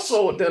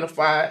also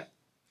identify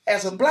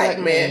as a black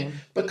man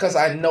because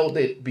I know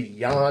that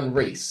beyond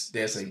race,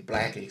 there's a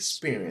black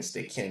experience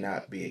that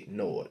cannot be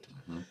ignored.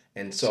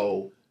 And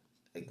so,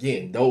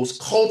 again, those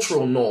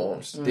cultural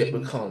norms that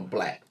become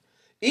black,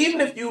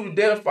 even if you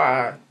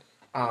identify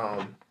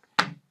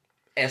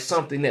as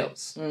something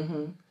else.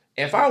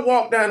 If I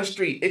walk down the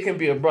street, it can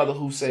be a brother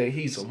who say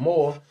he's a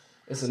Moor.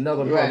 It's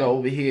another brother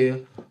over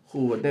here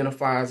who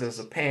identifies as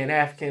a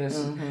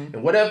Pan-Africanist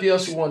and whatever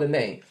else you want to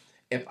name.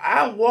 If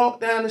I walk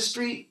down the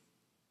street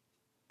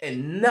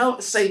and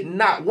say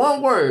not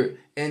one word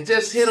and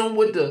just hit them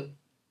with the...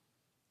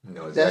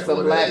 No, that's a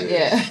black,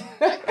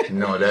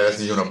 No,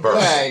 that's universal.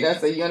 Right,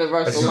 that's a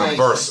universal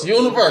language.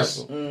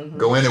 Universal.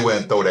 Go anywhere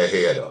and throw that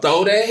head up.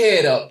 Throw that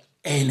head up,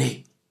 and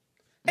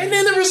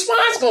then the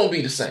response gonna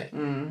be the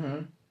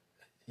same.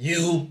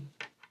 You,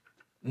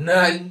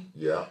 nothing,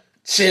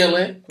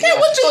 chilling. Okay,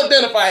 what you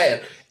identify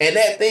as? And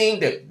that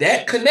thing,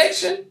 that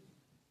connection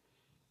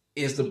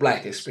is the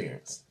black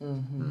experience.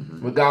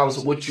 Regardless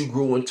of what you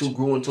grew into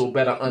a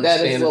better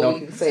understanding. That is what we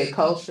can say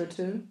culture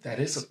too. That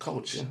is a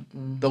culture.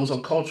 Those are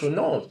cultural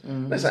norms.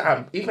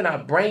 Listen, even our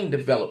brain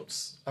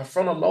develops, our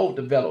frontal lobe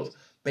develops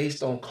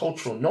based on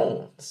cultural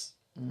norms.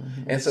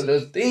 And so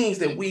there's things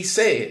that we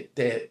said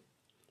that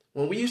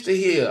when we used to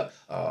hear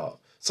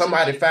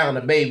somebody found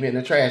a baby in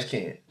a trash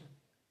can, I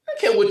don't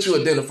care what you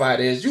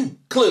identified as, you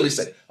clearly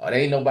say, oh, there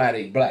ain't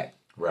nobody black.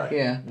 Right.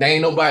 Yeah. There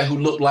ain't nobody who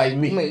looked like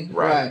me.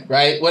 Right.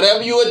 Right?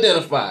 Whatever you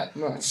identified.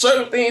 Right.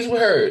 Certain things we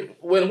heard.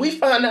 When we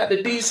found out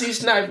the DC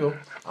sniper.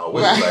 Oh,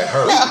 we was like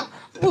her.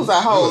 It was a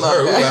whole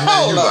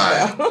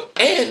up.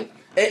 And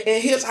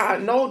here's how I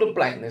know the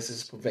blackness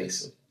is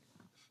pervasive.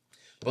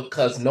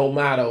 Because no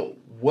matter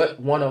what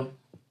one of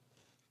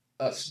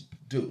us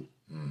do,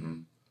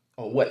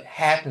 or what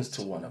happens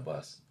to one of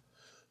us,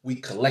 we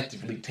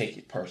collectively take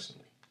it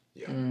personally.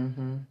 Yeah.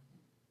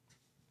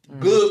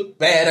 Good,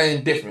 bad, or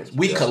indifference.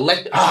 We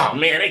collect. Oh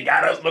man, they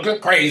got us looking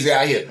crazy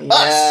out here. Us,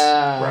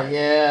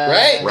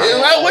 Right.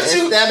 right? What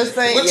you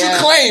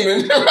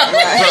claiming?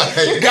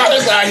 Right? Got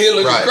us out here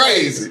looking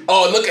crazy.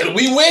 Oh, look at it.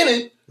 We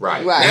winning.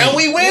 Right. Now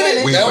we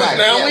winning.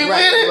 Now we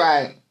winning.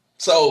 Right.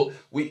 So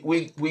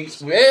we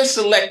very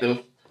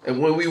selective,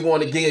 and when we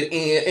want to get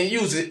in and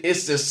use it,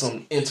 it's just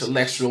some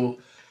intellectual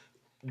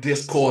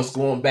discourse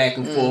going back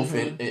and forth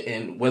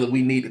and whether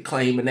we need to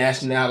claim a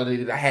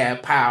nationality to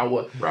have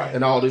power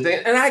and all these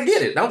things. And I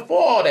get it. I'm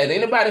for all that.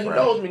 Anybody who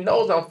knows me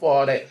knows I'm for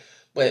all that.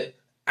 But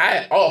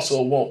I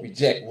also won't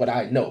reject what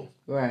I know.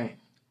 Right.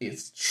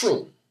 It's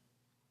true.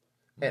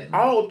 And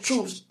all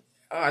truths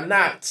are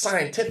not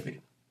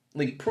scientifically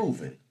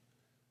proven.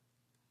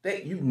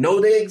 That you know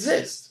they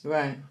exist.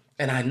 Right.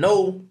 And I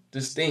know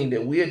this thing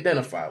that we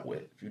identify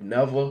with. You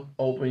never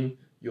open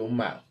your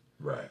mouth.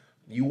 Right.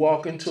 You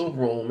walk into a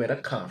room at a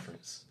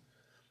conference,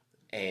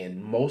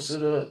 and most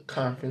of the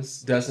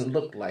conference doesn't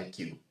look like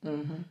you.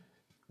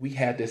 We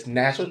had this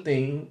natural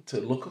thing to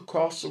look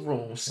across the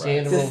room,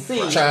 scan the room,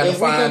 trying to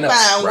find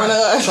us.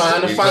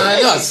 Trying to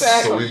find us.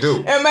 So we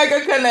do. And make a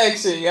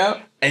connection,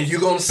 And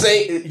you're going to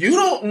say, you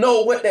don't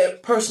know what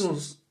that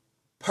person's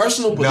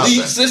personal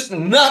belief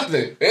system,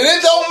 nothing. And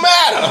it don't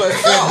matter.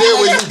 And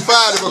then when you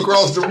find him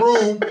across the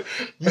room,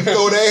 you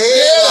throw that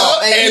head up.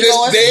 And it's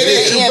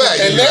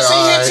dead. Unless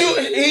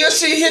he or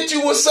she hit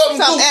you with something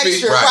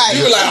goofy. Extra,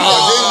 You be like,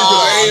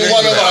 ain't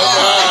one of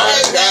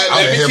us.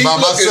 I'm here by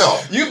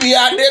myself. You be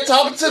out there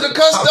talking to the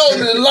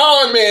custodian, the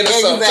lawn man or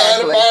something,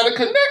 trying to find a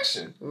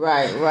connection.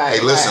 Right. Hey,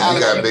 listen,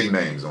 we got big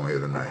names on here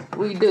tonight.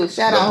 We do.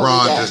 Shout out.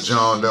 LeBron just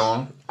joined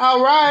on.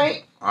 All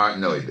right.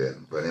 No, he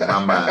didn't. But in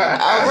my mind,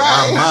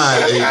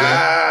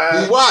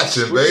 Adrian, he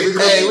watching, baby.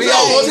 Hey, we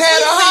almost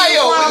had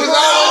Ohio.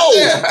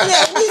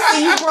 Yeah, we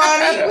see you,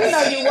 Bronny. We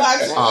know you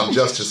watching.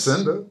 Just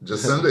Jacinda.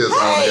 Jacinda is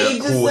on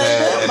here, who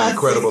had an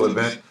incredible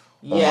event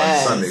on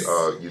Sunday.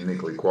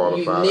 Uniquely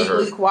qualified.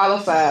 Uniquely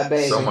qualified,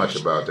 baby. So much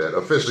about that.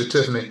 Officially,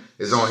 Tiffany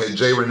is on here.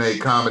 J. Renee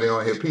Comedy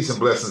on here. Peace and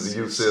blessings to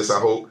you, sis. I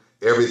hope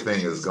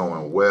everything is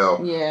going well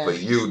for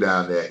you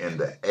down there in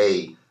the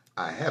A.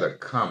 I had a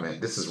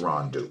comment. This is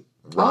Ron Du.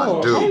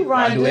 Ron Du. Hey,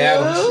 Ron Du.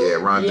 Yeah,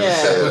 Ron Du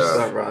said What's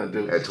up, Ron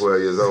Du? at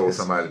 12 years old,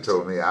 somebody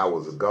told me I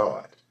was a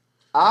god.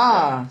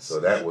 Ah. So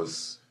that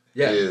was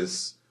Yeah.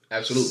 his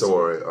Absolutely.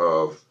 story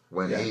of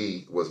when Yeah.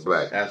 he was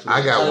black.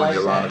 Absolutely. I got I one, like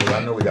Yolanda, that. because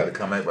I know we got to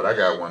come in, but I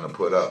got one to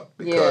put up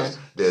because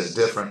there's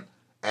different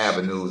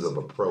avenues of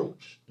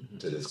approach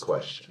to this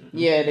question.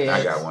 Yeah, it is. And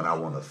I got one I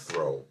want to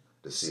throw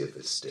to see if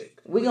it stick.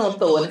 We're going to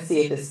throw it and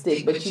see if it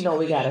stick, but you know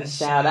we got to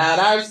shout out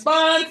our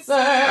sponsors.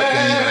 I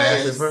can't even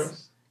ask it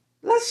first.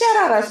 Let's shout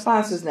out our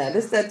sponsors now.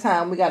 This is that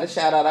time we got to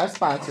shout out our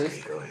sponsors.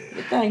 Okay, go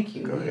ahead. Thank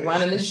you. Go You're ahead.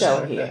 running the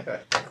show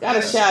here. Got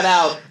to shout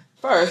out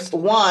first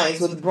Wines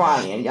with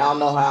Brian. Y'all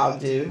know how I'll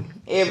do.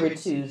 Every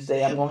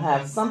Tuesday I'm going to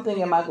have something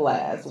in my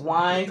glass.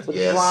 Wines with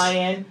Yes.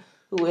 Brian,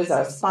 who is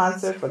our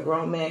sponsor for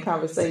Grown Man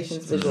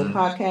Conversations visual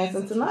podcast.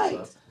 And tonight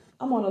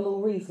I'm on a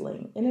little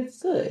Riesling and it's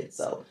good.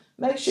 So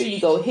make sure you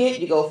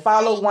go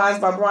follow Wines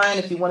by Brian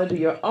if you want to do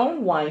your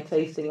own wine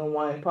tasting and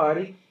wine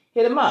party.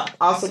 Hit him up.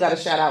 Also got to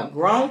shout out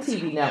Grown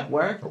TV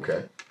Network.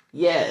 Okay.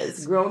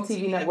 Yes,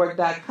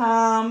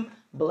 GrownTVNetwork.com,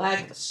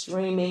 Black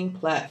streaming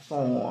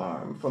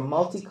platform for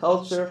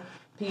multicultural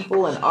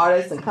people and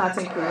artists and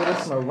content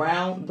creators from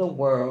around the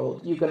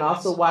world. You can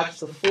also watch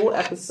the full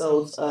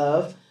episodes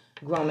of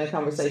Grown Man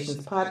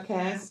Conversations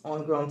podcast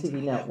on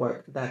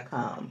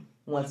GrownTVNetwork.com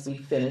once we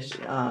finish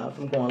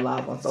from going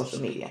live on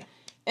social media.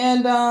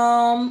 And,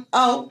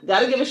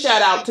 gotta give a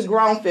shout out to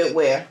Grown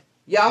Fitwear.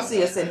 Y'all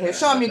see us in here.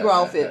 Show me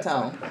Grown Fit,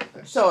 Tone.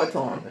 Show it to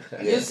him.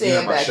 You see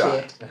him back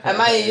here. Am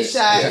I in your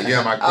shot?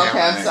 Yeah, my camera.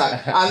 Okay, I'm sorry.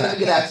 I'm going to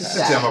get out your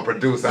shot. I'm a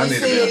producer. I You need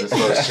to see be on it? this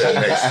first chair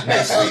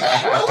next week.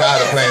 I'm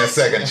tired of playing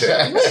second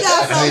chair. We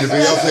got I need something to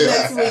be up special here.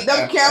 next week.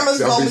 Them cameras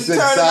I'll going be to be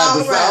sitting turning side all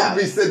by side. I'll around.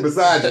 be sitting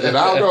beside you. And I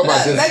don't know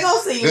about They this. gonna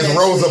see you This next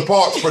Rosa week.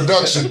 Parks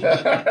production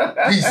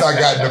piece I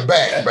got in the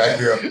back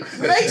here.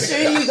 Make sure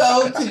you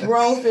go to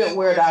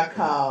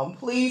grownfitwear.com.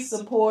 Please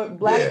support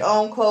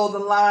Black-owned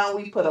clothing line.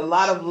 We put a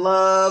lot of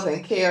love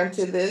and care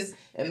into this.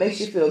 It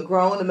makes you feel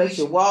grown. It makes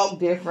you walk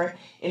different.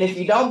 And if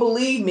you don't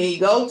believe me,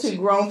 go to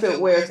Grown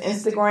Fitwear's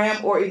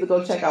Instagram or either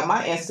go check out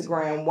my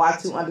Instagram,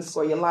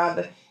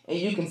 Y2_Yolanda, and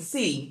you can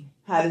see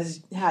how this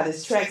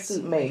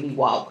tracksuit made me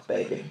walk,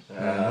 baby.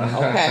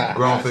 Okay.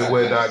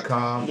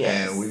 Grownfitwear.com.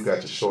 Yes. And we've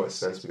got the short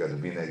sets. We got the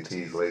V-neck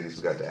tees, ladies.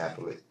 We got the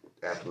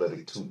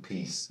athletic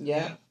two-piece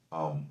Yeah.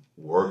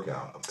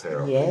 workout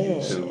apparel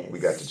Yes. for you too. We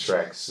got the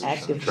track suits.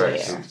 Active And the track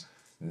wear. suits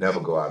never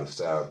go out of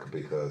style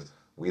because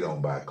we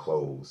don't buy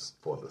clothes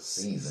for the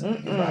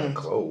season. You buy the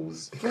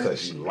clothes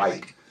because you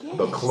like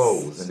the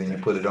clothes, and then you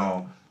put it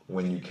on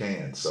when you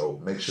can. So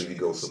make sure you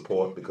go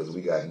support because we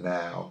got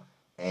now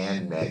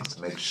and next.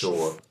 Make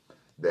sure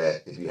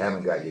that if you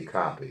haven't got your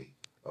copy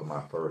of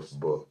my first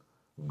book,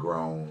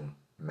 Grown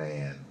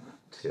Man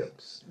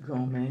Tips,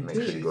 Grown Man make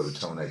sure you go to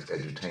Tonex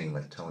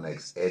Edutainment,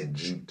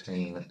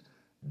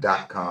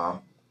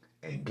 TonexEdutainment.com,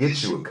 and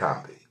get you a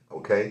copy,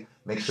 okay?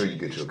 Make sure you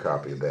get you a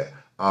copy of that.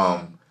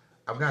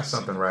 I've got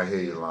something right here,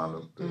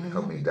 Yolanda, to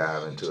help me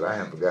dive into it. I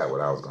haven't forgot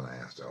what I was going to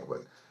ask y'all,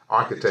 but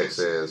Architect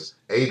says,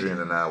 Adrian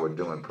and I were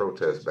doing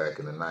protests back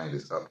in the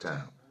 90s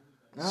uptown,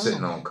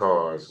 sitting on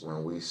cars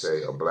when we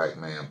say a black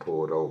man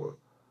pulled over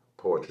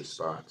poetry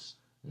spots.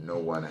 No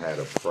one had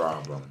a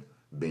problem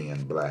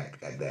being black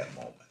at that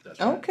moment. That's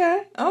right.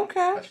 Okay.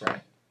 That's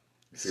right.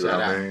 See what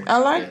I mean? I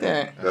like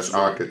that. That's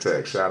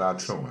Architect. Shout out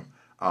to him.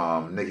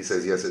 Nikki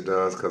says, yes, it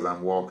does, because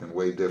I'm walking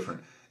way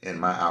different in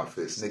my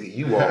outfits. Nikki,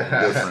 you walk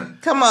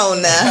different Come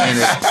on now. in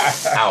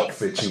the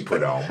outfit you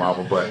put on,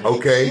 mama. But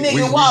okay, Nigga,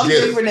 we walk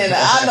get different it. in it.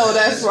 I know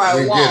that's right.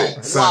 We walk, get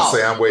it. Son walk,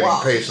 say I'm waiting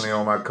walk. patiently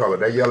on my color.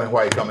 That yellow and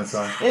white coming,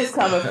 son. It's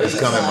coming for It's you,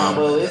 coming, son, mama.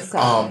 boo. It's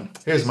coming.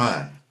 Here's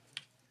mine.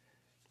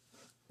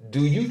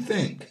 Do you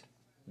think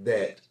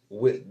that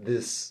with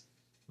this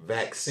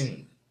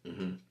vaccine,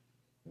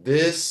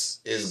 this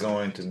is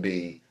going to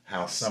be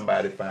how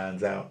somebody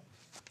finds out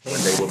when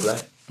they were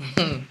black?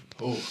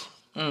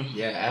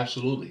 Yeah,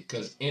 absolutely.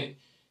 Because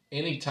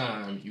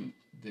anytime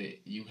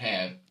you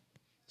have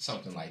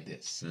something like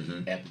this,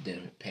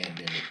 epidemic,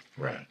 pandemic,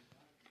 Right.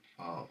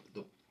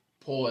 the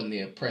poor and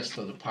the oppressed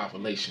of the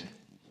population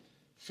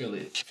feel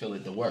it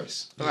the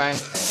worst. Right. And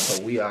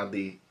so we are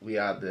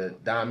the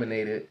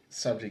dominated,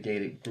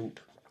 subjugated group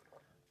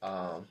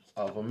of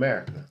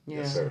America. Yeah.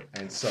 Yes, sir.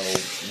 And so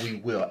we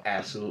will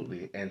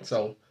absolutely. And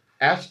so,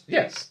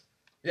 yes,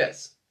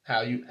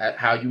 how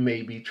you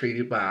may be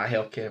treated by a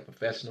healthcare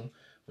professional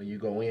when you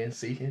go in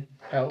seeking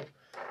help,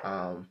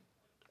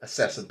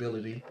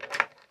 accessibility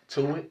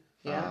to it,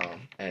 Yeah.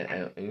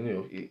 and you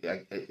know,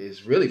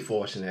 it's really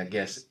fortunate, I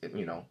guess,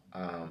 you know,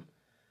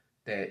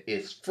 that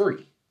it's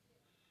free,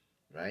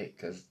 right?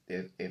 Because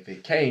if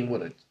it came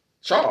with a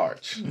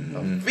charge,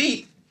 a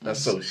fee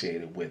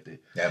associated with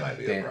it, That might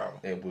be a then problem.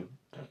 it would,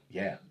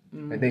 yeah.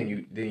 And then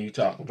you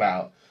talk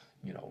about,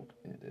 you know,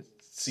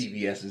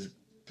 CVS is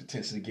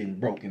potentially getting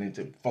broken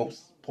into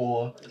folks,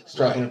 poor,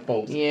 struggling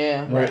folks.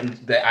 Yeah.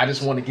 That I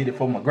just want to get it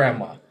for my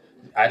grandma.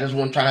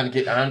 I'm trying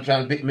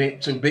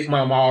to big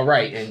mama all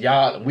right,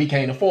 and we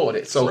can't afford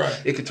it. So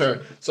it could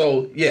turn.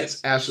 So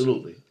yes,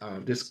 absolutely.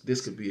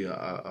 This could be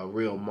a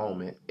real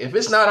moment if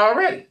it's not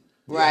already.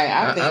 Right.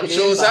 I'm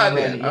sure it's out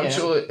there. I'm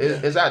sure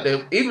it's out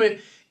there.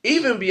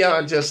 Even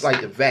beyond just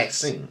like the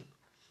vaccine.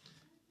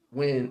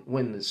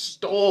 when the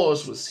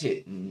stores was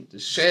hitting, the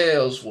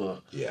shelves were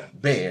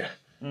bare,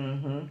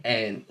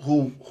 and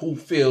who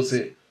feels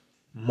it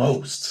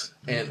most,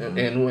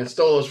 and when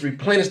stores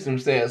replenish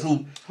themselves,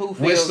 who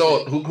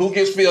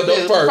gets filled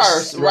up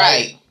first,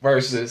 right?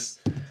 Versus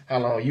how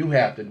long you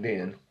have to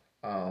then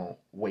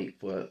wait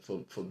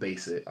for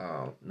basic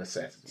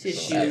necessities,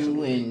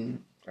 tissue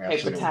and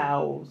paper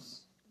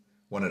towels.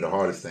 One of the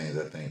hardest things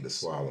I think to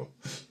swallow,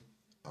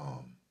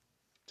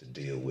 to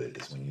deal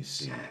with, is when you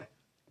see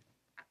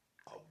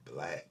a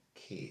black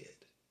kid,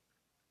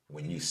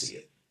 when you see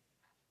it,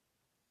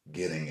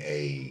 getting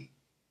a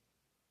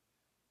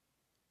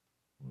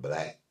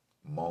black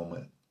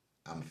moment.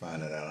 I'm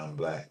finding out I'm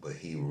black, but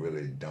he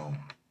really don't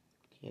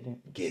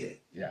get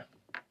it. Yeah.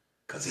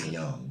 Because he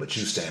young, but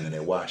you standing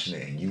there watching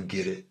it and you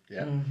get it.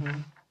 Yeah.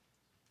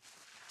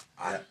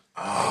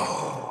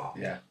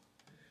 Yeah.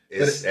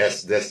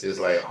 That's just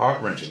like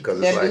heart wrenching,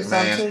 because it's like,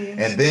 man.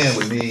 And then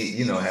with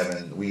me,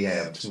 we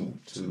have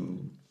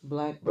two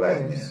black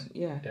men.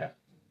 Yeah.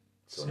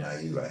 So now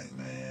you like,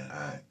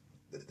 man,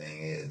 the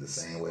thing is, the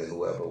same way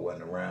whoever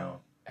wasn't around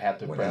have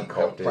to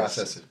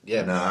process it.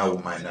 Yeah. Now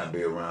I might not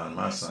be around.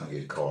 My son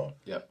get caught.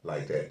 Yep.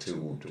 Like that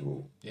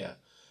too. Yeah.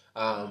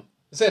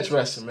 It's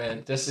interesting,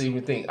 man. Just to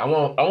even think. I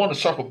want to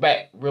circle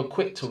back real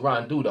quick to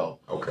Ron Dudo.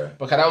 Okay.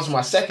 Because that was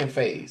my second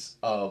phase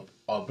of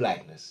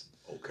blackness.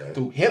 Okay.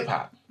 Through hip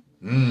hop.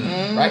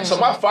 Right. So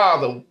my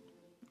father,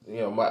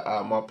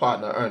 my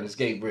partner Ernest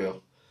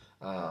Gabriel,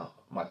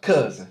 my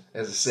cousin,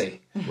 as I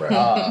say.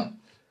 Right.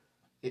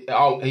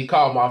 He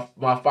called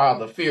my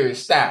father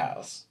Furious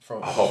Styles. Right?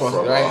 That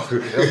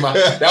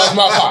was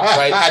my father,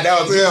 right?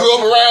 He grew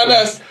up around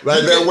us.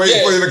 Like that,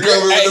 waiting for you to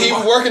come in. And he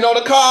was working on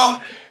the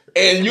car,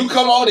 and you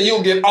come on and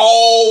you'll get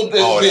all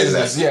the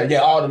business.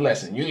 All the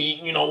lesson.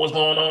 You know what's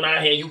going on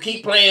out here. You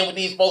keep playing with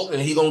these folks,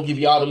 and he gonna give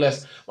you all the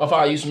lessons. My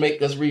father used to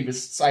make us read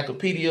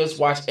encyclopedias,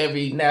 watch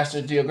every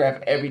National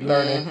Geographic, every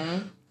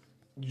learning.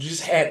 You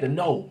just had to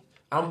know.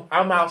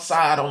 I'm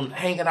outside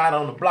hanging out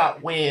on the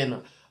block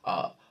wearing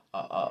a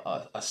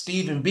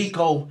Stephen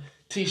Biko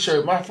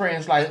t-shirt. My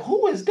friends like,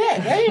 who is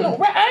that? I ain't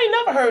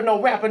never heard no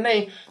rapper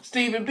named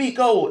Stephen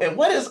Biko. And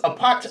what is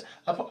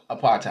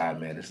apartheid,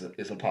 man? It's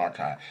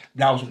apartheid.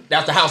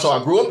 That's the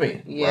household I grew up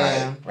in.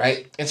 Yeah.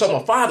 Right. And so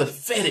my father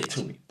fed it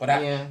to me,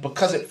 but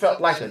because it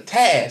felt like a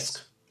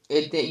task,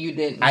 I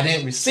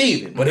didn't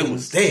receive it, but it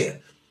was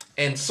there.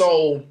 And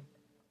so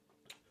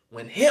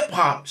when hip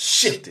hop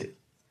shifted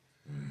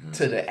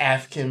to the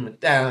African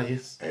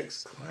medallions,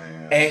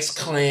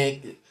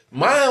 X-Clan,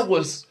 mine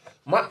was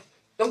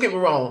don't get me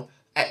wrong.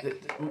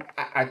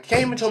 I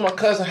came into my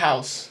cousin's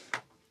house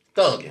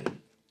thugging.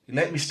 He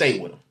let me stay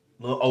with him,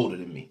 a little older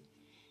than me.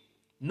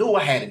 Knew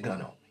I had a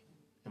gun on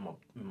me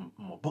in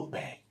my book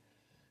bag.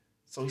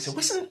 So he said,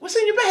 what's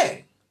in your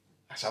bag?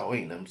 I said, oh,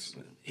 ain't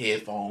nothing.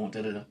 Headphones,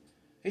 da-da-da.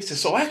 He said,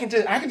 so I can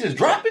just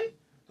drop it?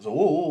 I said,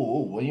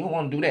 whoa, well, you don't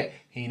want to do that.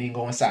 He didn't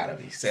go inside of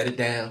it. He set it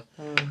down,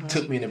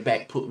 took me in the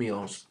back, put me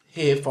on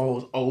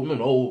headphones,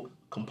 old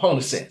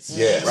component sets.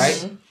 Yes.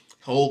 Right?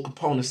 Whole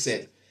component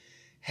set.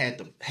 Had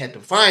the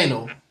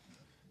vinyl.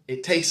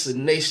 It takes a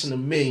nation of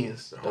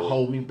millions to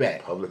hold me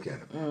back. Public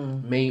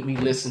Enemy. Made me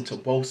listen to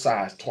both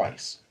sides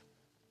twice.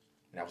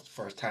 And that was the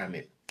first time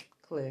it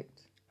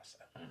clicked. I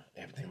said,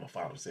 everything my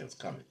father said was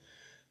coming.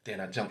 Then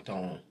I jumped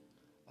on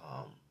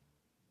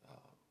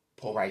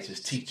Poor Righteous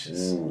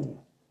Teachers. Ooh.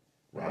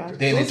 Right.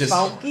 Then it just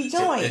funky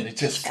joint. And it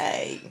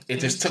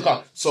just took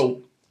off.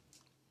 So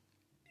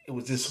it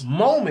was this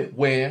moment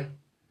where,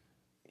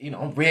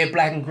 I'm red,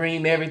 black, and green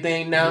and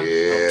everything now.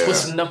 Yeah. I'm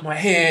twisting up my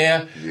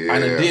hair. Yeah. I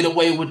done did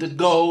away with the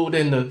gold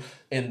and the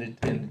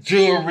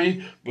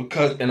jewelry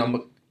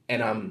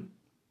and I'm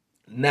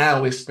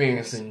now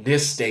experiencing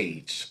this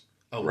stage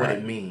of what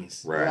it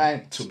means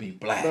to be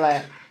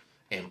black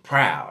and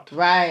proud.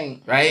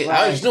 Right. I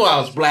always knew I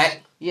was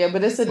black. Yeah,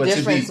 but it's a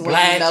difference when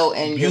black, you know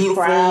and beautiful, you're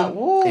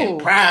proud. And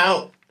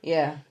proud.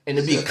 Yeah. And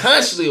to be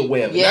consciously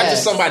aware of it. Not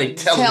just somebody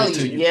telling it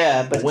to you.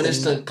 Yeah, but when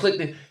it's done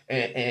clicked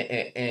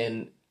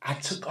and I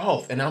took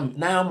off, and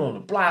I'm on the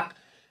block.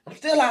 I'm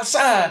still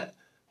outside,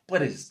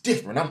 but it's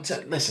different.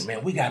 Listen, man,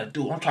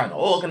 I'm trying to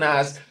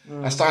organize.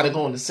 I started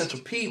going to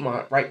Central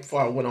Piedmont right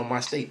before I went on my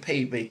state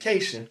paid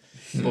vacation.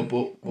 But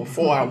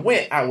before I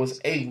went, I was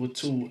able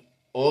to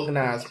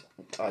organize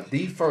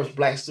the first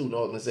black student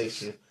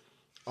organization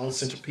on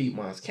Central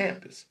Piedmont's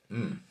campus.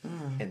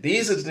 And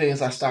these are the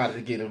things I started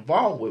to get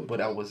involved with,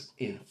 but I was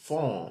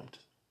informed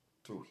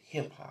through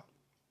hip-hop.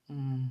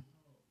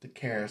 The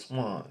Karis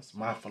Ones,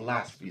 my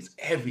philosophies,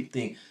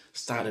 everything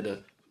started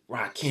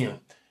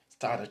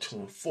to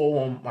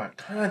inform my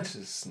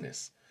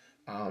consciousness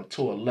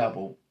to a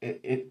level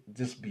it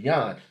just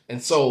beyond.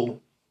 And so,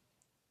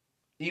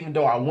 even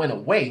though I went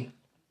away,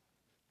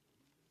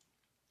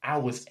 I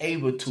was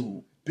able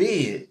to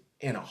bid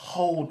in a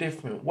whole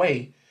different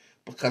way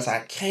because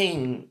I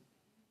came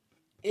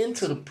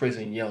into the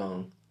prison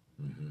young,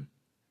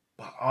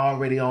 but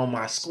already on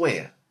my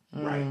square.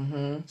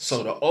 Right.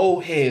 So the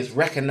old heads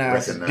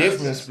recognize the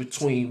difference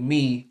between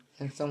me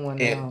and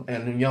someone else.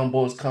 And the young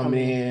boys come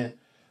in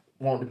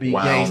want to be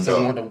Wound gangster,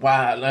 up. want to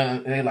wild.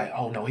 And they're like,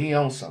 oh no, he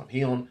on something.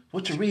 He on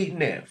what you reading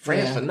there?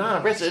 Friends Yeah. for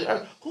None, Wretched of the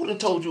Earth. Who done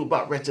told you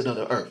about Wretched of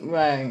the Earth?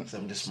 Right. So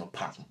this is my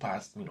pops,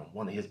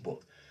 one of his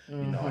books. You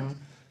know,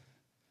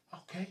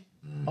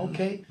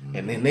 okay.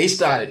 And then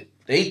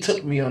they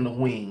took me on the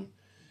wing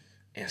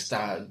and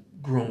started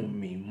grooming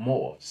me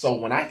more. So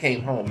when I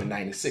came home in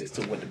 96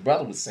 to what the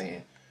brother was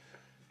saying,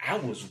 I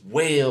was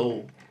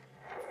well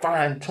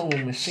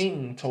fine-tuned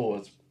machine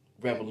towards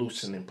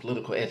revolution and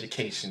political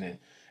education.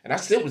 And I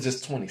still was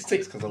just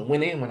 26 because I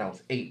went in when I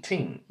was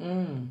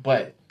 18.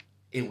 But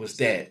it was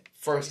that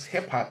first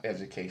hip-hop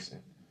education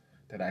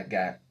that I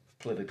got,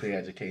 politically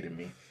educated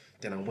me.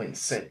 Then I went and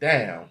sat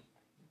down,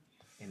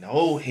 and the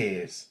old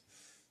heads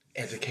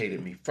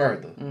educated me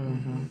further.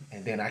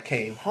 And then I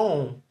came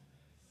home,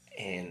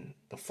 and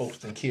the folks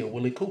done killed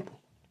Willie Cooper.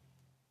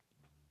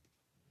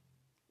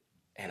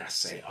 And I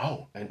say,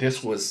 oh, and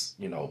this was,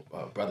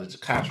 Brother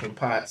Jacotron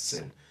Potts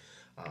and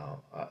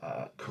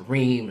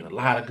Kareem and a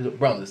lot of good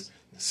brothers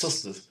and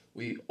sisters.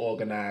 We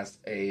organized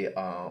a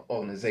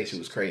organization.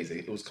 It was crazy.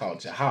 It was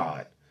called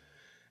Jihad.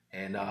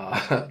 And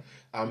I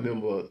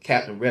remember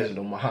Captain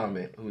Reginald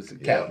Muhammad, who was the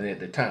captain at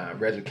the time.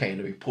 Reginald came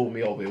to me, pulled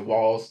me over at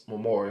Walls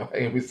Memorial,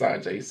 and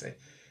beside Jay, he said,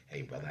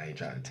 hey, brother, I ain't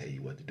trying to tell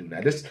you what to do. Now,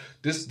 this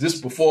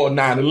before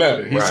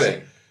 9/11. He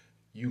said,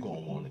 you gonna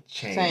want to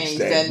change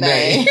that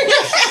name.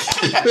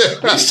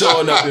 We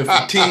showing up in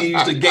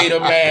fatigues, the gator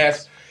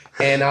mask,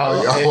 and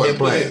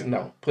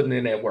putting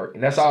in that work,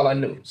 and that's all I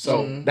knew.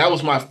 So that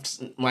was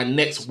my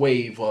next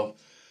wave of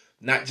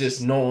not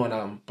just knowing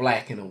I'm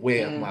black and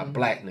aware of my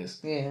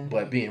blackness,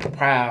 but being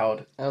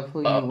proud of who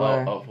you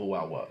were, of who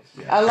I was.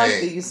 Yeah. I like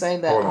that you say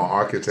that. Hold on,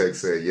 Architect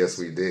said yes,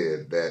 we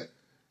did that.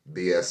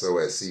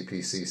 BSO at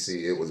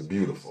CPCC, it was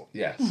beautiful.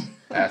 Yes,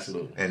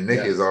 absolutely. And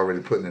Nikki is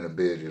already putting in a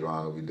bid,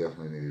 Yolanda. We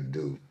definitely need to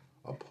do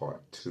a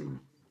part 2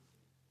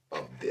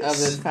 of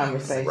this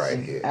conversation right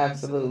here.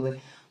 Absolutely.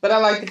 But I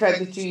like the fact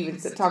that you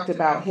even talked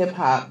about hip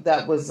hop.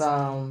 That was,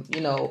 a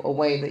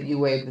way that you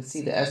were able to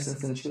see the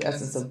essence and true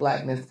essence of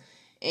blackness.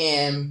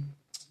 And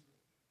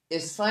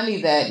it's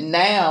funny that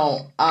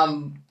now,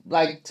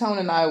 like Tone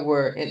and I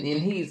were, and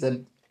he's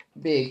a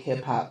big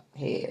hip hop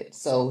head,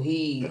 so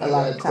he a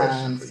lot of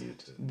times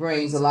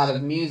brings a lot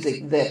of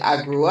music that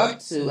I grew up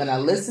to and I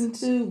listened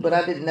to, but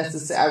I didn't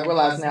necessarily. I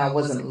realize now I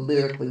wasn't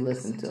lyrically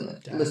listening to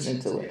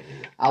it.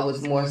 I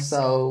was more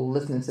so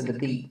listening to the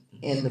beat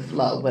and the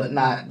flow, but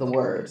not the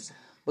words.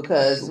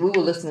 Because we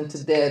were listening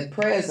to Dead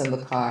Prez in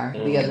the car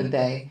the other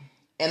day,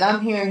 and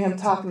I'm hearing him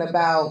talking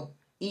about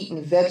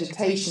eating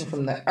vegetation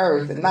from the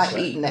earth and not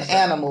eating the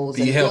animals.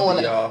 Be and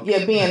healthy, y'all.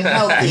 Yeah, being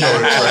healthy. You know the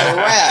track.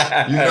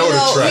 Rap. You know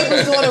the track. He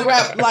was doing a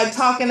rap, like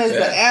talking as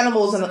the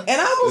animals, and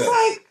I was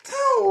like,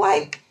 Tone,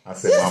 like, I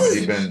said, Mama,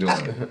 he been doing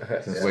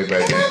it since way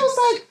back and then. I was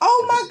like,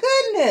 oh my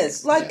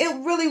goodness. Like,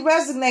 it really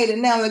resonated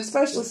now,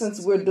 especially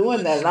since we're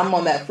doing that, and I'm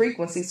on that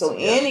frequency, so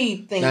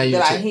anything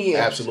that I hear,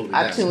 absolutely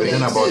I tune But into.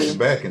 then I brought you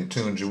back and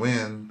tuned you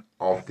in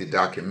off the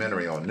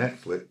documentary on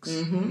Netflix.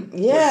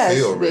 Yes,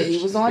 Feel but Rich,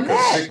 he was on because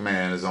that. Sick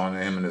Man is on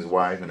him and his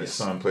wife and his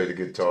son play the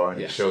guitar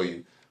and they show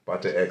you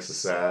about the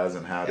exercise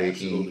and how they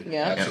eat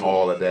and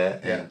all of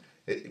that. And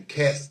it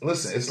can't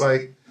listen. It's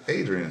like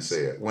Adrian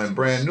said when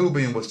Brand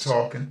Nubian was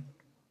talking.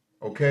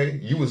 Okay,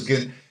 you was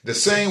getting the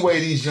same way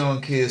these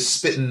young kids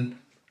spitting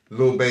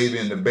Lil Baby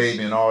and the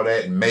Baby and all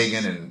that, and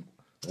Megan and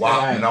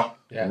WAP and all.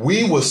 Yeah.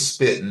 We was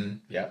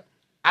spitting. Yeah.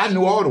 I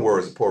knew all the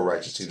words of Poor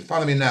Righteous Teachers.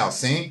 Follow me now,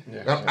 sing.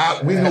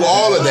 We knew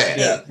all of that.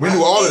 Yeah. We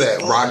knew all of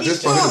that. Rock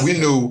this.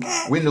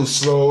 We knew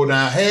slow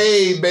down.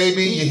 Hey,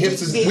 baby, your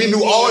hips is. We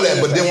knew all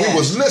that, but then we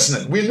was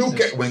listening. We knew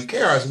when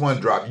KRS-One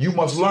dropped, You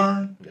Must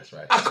Learn. That's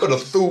right. I could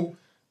have threw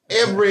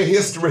every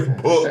history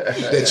book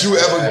that you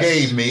ever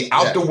gave me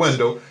out the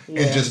window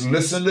and just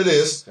listen to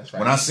this. Right.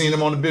 When I seen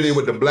him on the video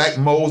with the Black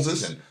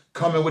Moses and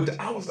coming with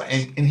I was like,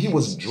 and he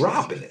was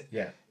dropping it.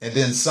 Yeah. And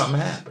then something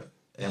happened,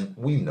 and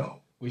we know.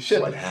 We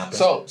should. What happened?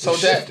 So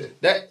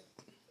that,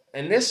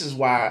 and this is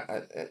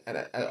why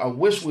I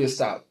wish we'd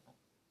stop,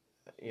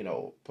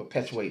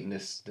 perpetuating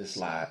this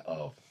lie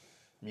of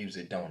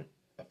music don't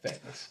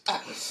affect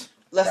us.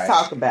 Let's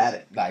talk about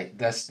it. Like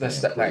that's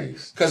like,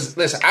 because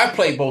listen, I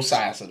play both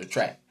sides of the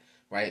track,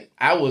 right?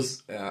 I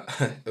was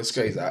it's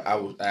crazy. I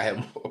had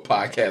a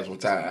podcast one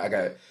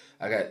time.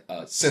 I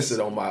got censored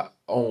on my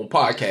own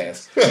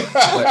podcast.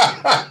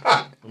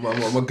 But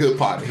I'm a good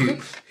partner.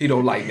 He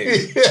don't like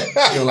niggas.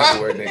 He don't like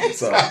the word nigga,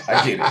 so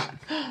I get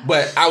it.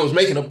 But I was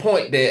making a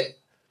point that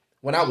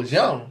when I was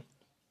young,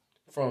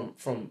 from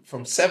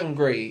 7th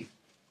grade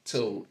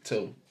till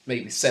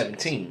maybe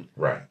 17,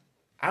 right,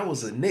 I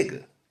was a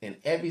nigga in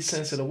every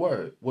sense of the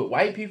word. What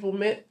white people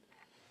meant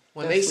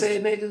when they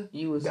said nigga,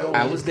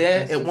 I was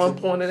there at one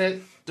point of that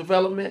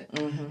development.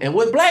 And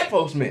what black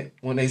folks meant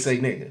when they say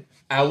nigga,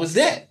 I was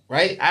that,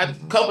 right? I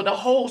covered the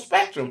whole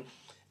spectrum.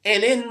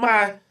 And in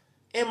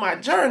my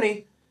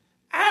journey,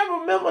 I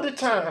remember the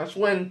times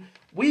when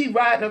we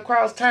riding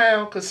across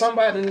town because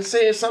somebody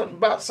said something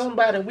about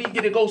somebody and we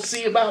get to go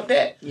see about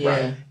that. Yeah.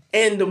 Right?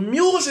 And the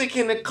music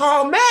in the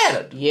car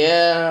mattered.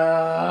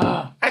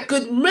 Yeah. I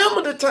could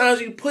remember the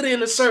times you put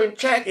in a certain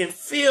track and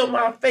feel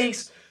my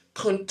face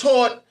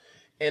contort,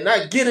 and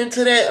I get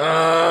into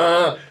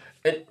that.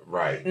 And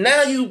Right.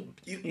 now you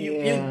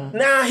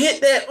now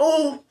hit that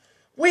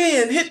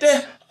hit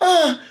that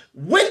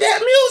with that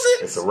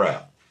music. It's a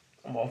wrap.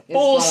 I'm a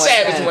full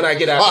savage down. when I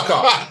get out the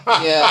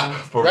car. Yeah.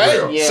 For Right?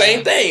 real. Yeah.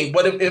 Same thing.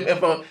 But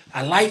if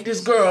I like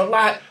this girl a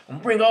lot, I'm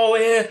gonna bring her over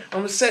here, I'm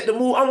gonna set the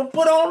mood, I'm gonna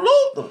put on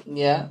Luther.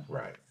 Yeah.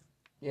 Right.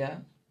 Yeah.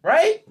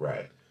 Right?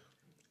 Right.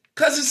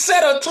 Because it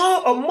set a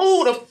tone, a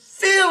mood, a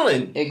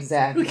feeling.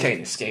 Exactly. You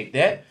can't escape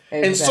that.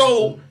 Exactly. And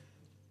so,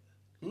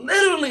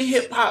 literally,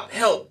 hip hop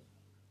helped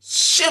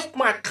shift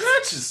my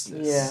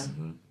consciousness. Yeah.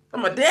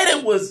 And my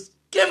daddy was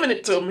giving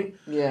it to me,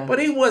 Yeah. but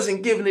he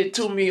wasn't giving it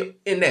to me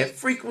in that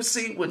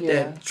frequency with Yeah.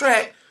 that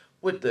track,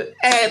 with the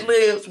ad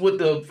libs, with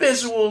the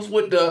visuals,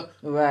 with the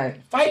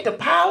Right. Fight the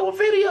Power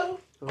video.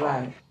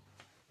 Right.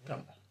 Come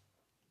on.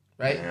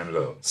 Right? And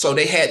look. So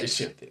they had to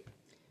shift it.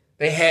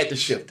 They had to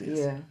shift this.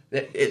 Yeah.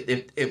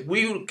 If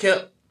we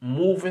kept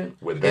moving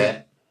With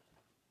that,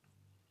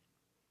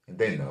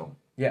 they know.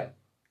 yeah,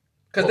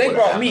 because What they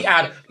would've brought me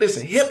happened? out.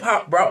 Listen, hip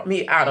hop brought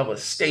me out of a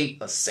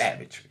state of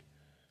savagery.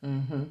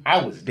 Mm-hmm.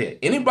 I was dead.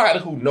 Anybody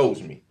who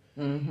knows me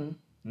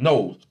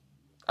knows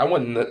I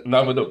wasn't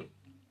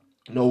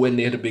nowhere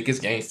near the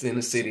biggest gangster in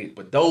the city.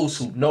 But those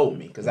who know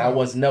me, because I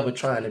was never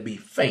trying to be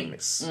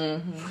famous.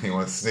 Mm-hmm. He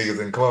wants sneakers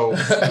and clothes.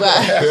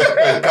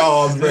 Right.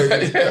 Cars,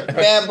 baby.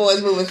 Bad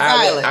boys moving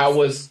silent. I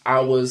was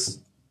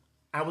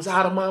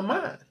out of my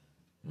mind.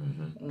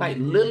 Like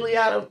literally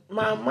out of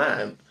my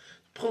mind.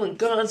 Pulling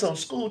guns on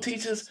school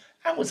teachers.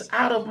 I was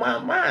out of my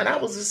mind. I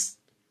was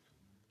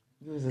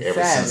You was a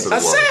Ever since savage.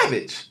 a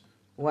savage.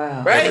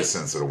 Wow. Right? Every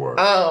sense of the word.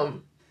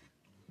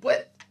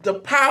 But the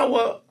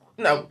power,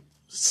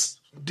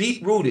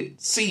 deep rooted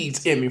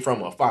seeds in me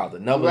from my father,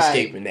 never Right.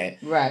 escaping that.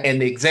 Right.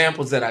 And the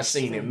examples that I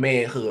seen in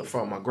manhood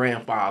from my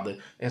grandfather,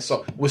 and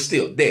so we're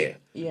still there.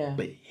 Yeah.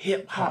 But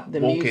hip hop The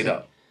woke music. it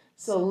up.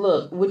 So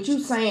look, with you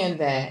saying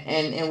that,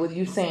 and with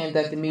you saying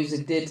that the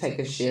music did take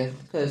a shift,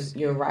 because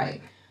you're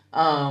right.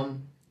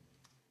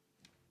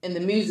 And the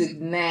music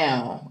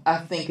now, I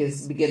think,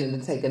 is beginning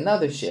to take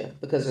another shift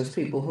because there's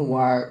people who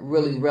are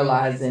really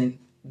realizing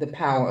the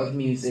power of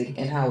music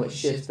and how it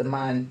shifts the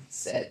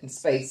mindset and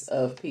space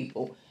of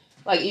people.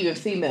 Like even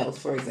females,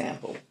 for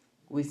example.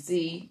 We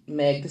see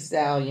Meg Thee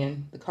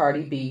Stallion, the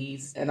Cardi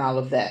B's, and all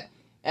of that.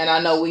 And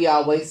I know we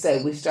always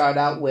say we start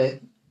out with,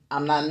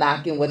 I'm not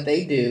knocking what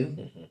they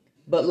do.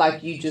 But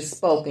like you just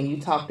spoke and you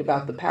talked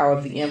about the power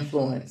of the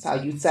influence, how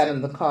you sat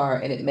in the car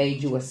and it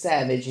made you a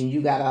savage and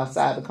you got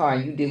outside the car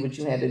and you did what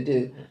you had to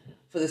do.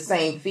 For the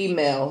same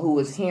female who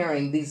was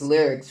hearing these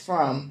lyrics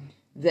from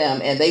them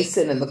and they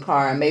sit in the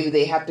car and maybe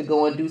they have to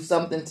go and do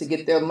something to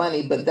get their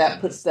money, but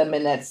that puts them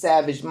in that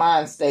savage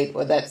mind state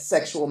or that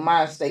sexual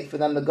mind state for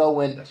them to go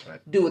and That's right.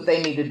 do what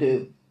they need to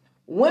do.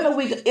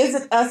 Is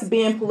it us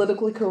being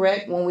politically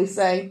correct when we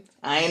say,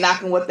 I ain't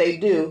knocking what they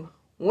do?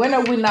 When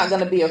are we not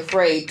going to be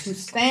afraid to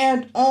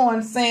stand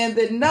on saying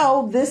that,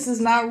 no, this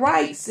is not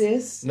right,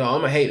 sis? No,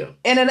 I'm a hater.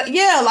 And it I'm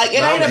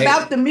ain't a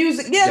about hater. the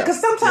music. Yeah,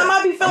 because sometimes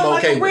I be feeling I'm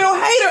like okay a with real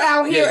hater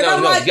out here. Yeah, and no,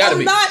 I'm no, like, you gotta I'm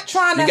be. not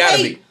trying to You gotta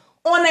hate be.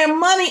 on their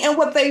money and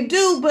what they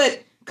do,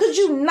 but could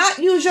you not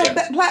use your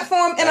Yeah.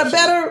 platform in Absolutely. a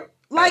better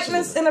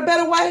likeness, in a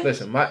better way?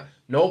 Listen,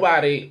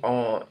 nobody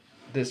on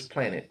this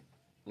planet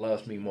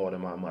loves me more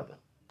than my mother.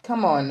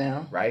 Come on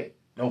now. Right?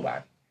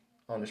 Nobody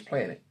on this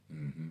planet.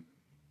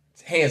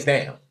 Hands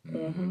down.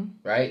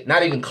 Right?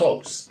 Not even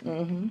close.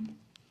 And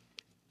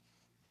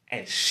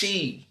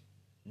she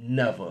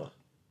never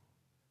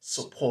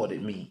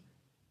supported me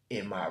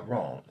in my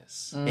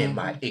wrongness, in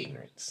my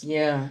ignorance.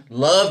 Yeah.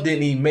 Love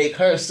didn't even make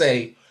her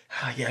say,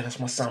 oh yeah, that's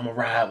my son, I'm gonna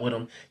ride with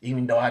him,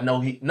 even though I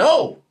know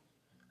No.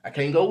 I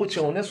can't go with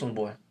you on this one,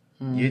 boy.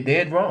 You're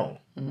dead wrong.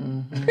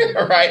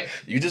 Right?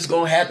 You just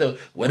gonna have to,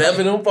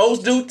 whatever them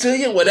folks do to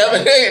you, whatever,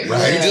 you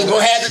just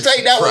gonna have to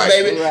take that one, Right.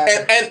 baby.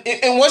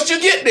 Right. And once you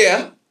get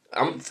there,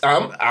 I'm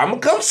gonna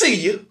come see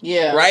you.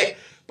 Yeah. Right?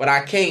 But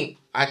I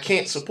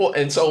can't support,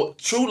 and so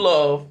true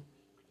love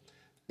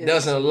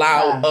doesn't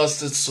allow Wow. us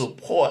to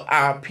support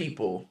our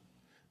people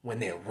when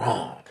they're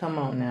wrong. Come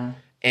on now.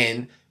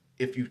 And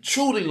if you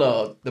truly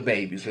love the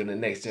babies in the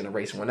next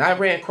generation, when I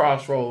ran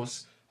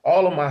Crossroads,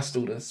 all of my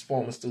students,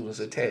 former students,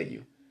 will tell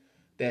you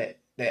that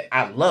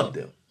I love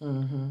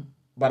them.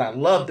 But I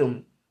love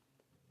them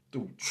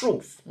through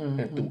truth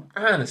and through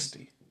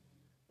honesty.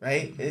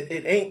 Right?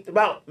 It ain't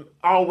about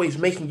always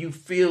making you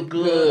feel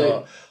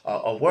good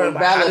or worry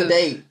about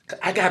validate.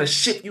 I gotta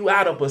shift you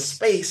out of a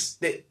space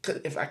that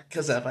if I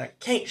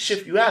can't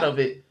shift you out of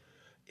it,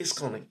 it's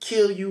gonna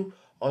kill you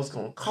or it's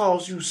gonna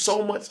cause you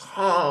so much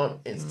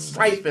harm and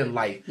strife in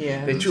life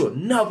that you'll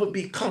never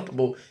be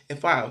comfortable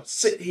if I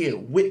sit here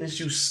and witness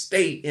you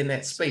stay in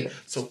that space.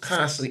 So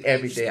constantly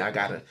every day I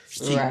gotta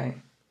keep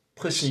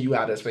pushing you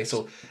out of that space.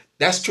 So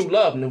that's true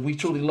love, and if we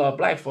truly love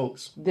black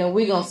folks, then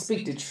we're going to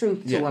speak the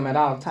truth to them at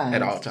all times.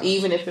 At all times.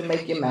 Even if it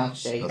make your mouth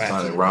shake. That's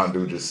funny. Ron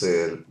Dude just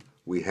said,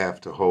 we have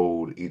to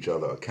hold each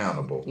other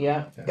accountable.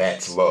 Yeah.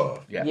 That's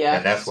love. Yeah. Yeah.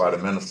 And that's why the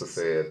minister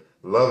said,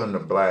 loving the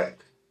black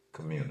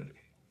community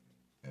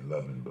and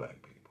loving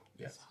black people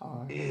It's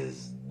hard.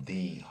 is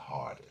the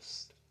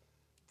hardest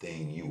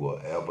thing you will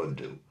ever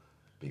do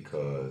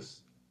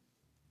because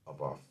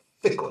of our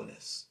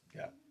fickleness.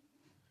 Yeah.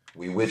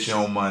 We with you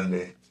on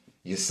Monday.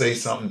 You say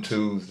something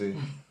Tuesday.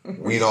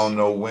 We don't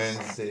know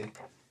Wednesday.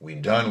 We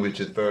done with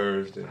you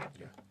Thursday.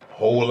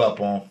 Hold up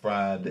on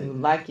Friday.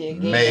 Like you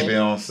again. Maybe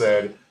on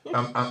Saturday.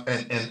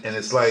 And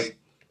it's like,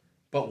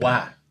 But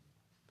why?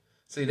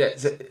 See that?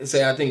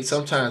 Say I think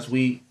sometimes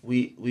we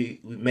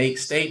make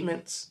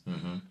statements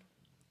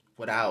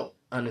without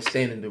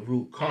understanding the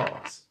root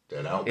cause.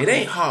 that outcome. It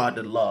ain't hard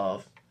to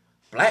love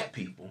black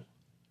people.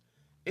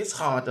 It's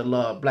hard to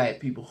love black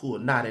people who are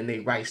not in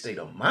their right state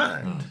of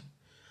mind.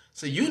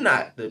 So you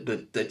not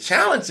the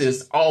challenge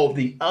is all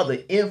the other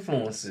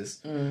influences,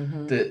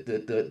 the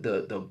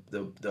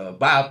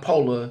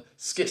bipolar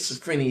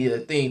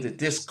schizophrenia thing that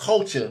this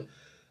culture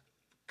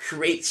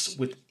creates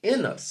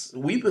within us.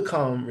 We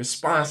become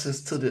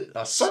responses to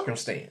the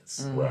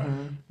circumstance. Right.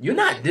 You're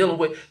not dealing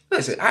with.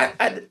 Listen,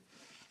 I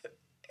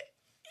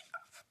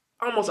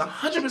almost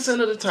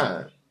 100% of the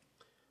time,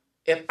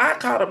 if I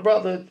caught a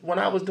brother when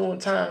I was doing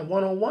time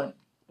 1-on-1,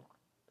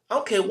 I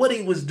don't care what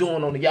he was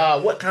doing on the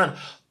yard, what kind of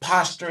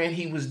posturing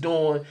he was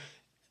doing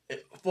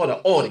for the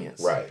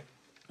audience. Right.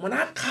 When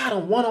I caught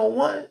him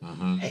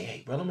 1-on-1,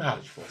 hey, brother, let me holler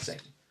at you for a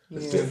second.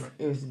 It's Yeah, different.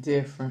 It's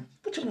different.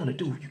 What you want to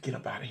do when you get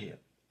up out of here?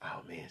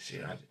 Oh, man,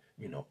 shit,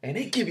 and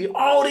they give you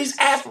all these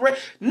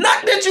aspirations,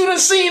 not that you done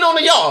seen on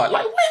the yard.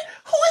 Like, what?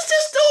 Who is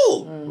this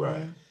dude?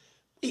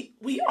 Right.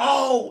 We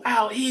all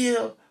out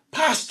here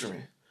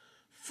posturing,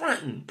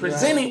 fronting,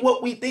 presenting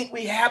what we think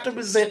we have to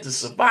present to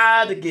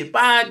survive, to get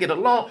by, get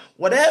along,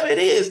 whatever it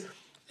is.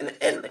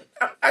 And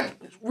I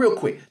real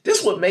quick, this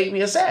is what made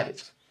me a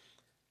savage.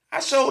 I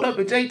showed up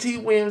at J.T.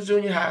 Williams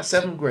Junior High,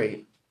 7th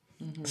grade,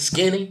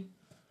 skinny,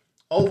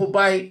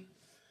 overbite,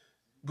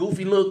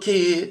 goofy little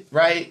kid,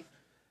 right?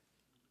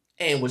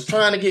 And was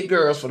trying to get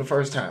girls for the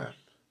first time.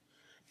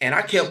 And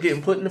I kept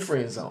getting put in the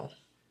friend zone.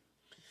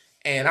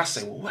 And I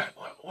said, well,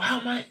 why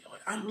am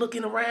I'm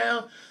looking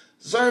around,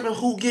 observing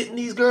who getting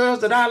these girls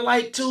that I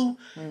like too,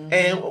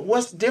 and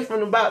what's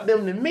different about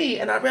them than me.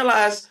 And I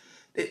realized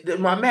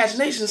that my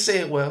imagination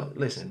said, well,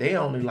 listen, they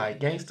only like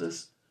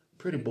gangsters,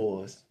 pretty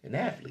boys, and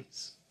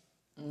athletes.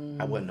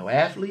 I wasn't no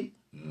athlete.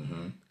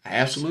 I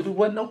absolutely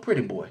wasn't no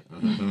pretty boy.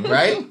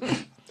 Right?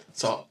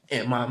 So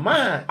in my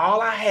mind,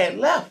 all I had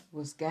left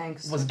Was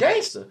gangster. was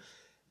gangster.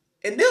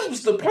 And this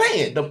was the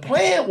plan. The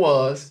plan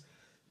was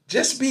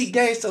just be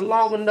gangster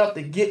long enough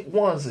to get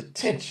one's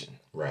attention.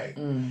 Right.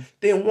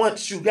 Then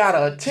once you got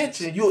her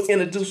attention, you're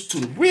introduced to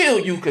the real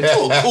you because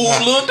you're a cool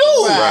little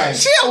dude. Right.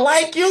 She'll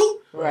like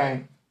you.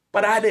 Right.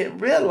 But I didn't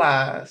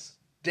realize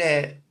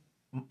that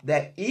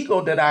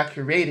ego that I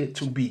created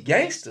to be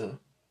gangster,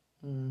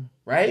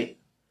 right,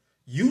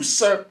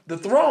 usurped the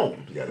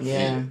throne. You gotta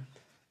Yeah. feel it.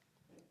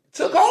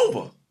 Took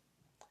over.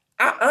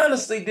 I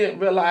honestly didn't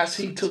realize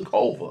he took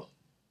over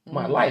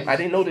my life. I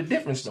didn't know the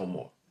difference no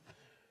more.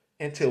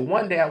 Until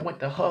one day I went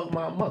to hug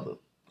my mother.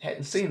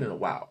 Hadn't seen her in a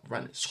while,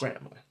 running,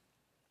 scrambling.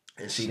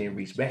 And she didn't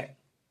reach back.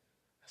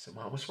 I said,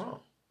 Mom, what's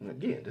wrong? And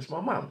again, this is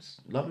my mom.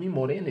 She loved me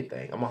more than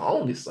anything. I'm her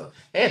only son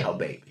and her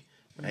baby,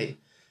 right?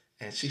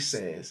 And she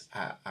says,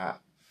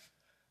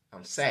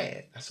 I'm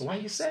sad. I said, why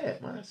you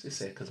sad, Mom? She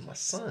said, because my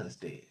son's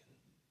dead.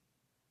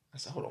 I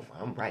said, hold on,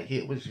 Mom, I'm right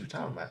here. What are you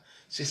talking about?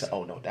 She said,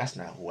 oh, no, that's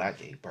not who I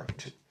gave birth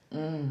to.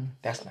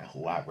 That's not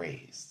who I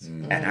raised.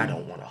 And I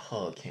don't want to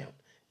hug him.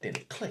 Then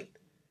it clicked.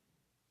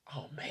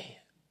 Oh, man,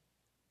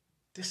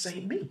 this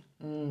ain't me.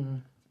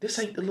 This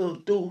ain't the little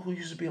dude who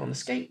used to be on the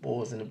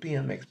skateboards and the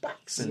BMX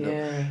bikes. And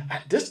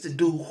this the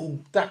dude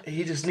who thought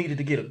he just needed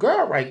to get a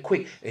girl right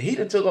quick. And he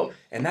done took over.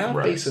 And now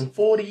I'm facing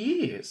 40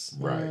 years.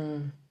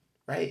 Right.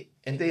 Right?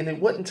 And then it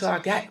wasn't until I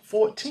got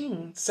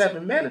 14,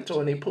 7 mandatory,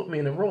 and they put me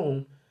in a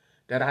room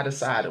that I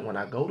decided when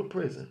I go to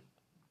prison,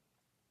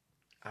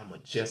 I'm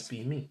going to just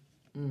be me.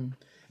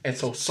 And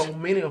so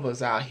many of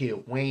us out here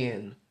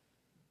wearing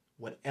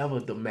whatever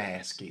the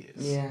mask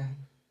is. Yeah.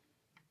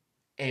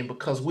 And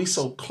because we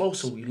so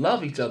close and we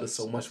love each other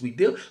so much, we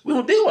don't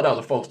deal with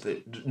other folks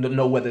that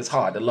know whether it's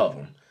hard to love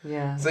them.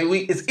 Yeah. So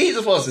it's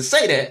easy for us to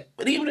say that,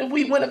 but even if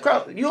we went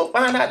across, you'll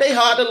find out they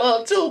hard to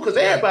love too, because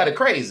everybody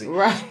crazy.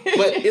 Right.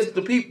 But it's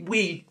the people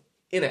we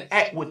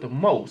interact with the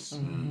most,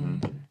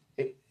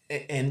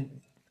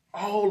 and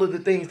all of the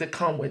things that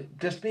come with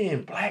just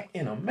being black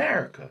in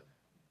America.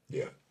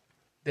 Yeah.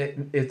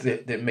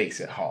 That makes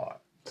it hard.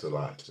 It's a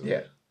lot too.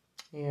 Yeah.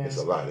 Yeah. It's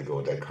a lot to go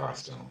with that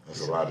costume.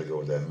 It's a lot to go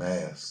with that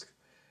mask.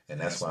 And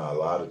that's why a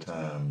lot of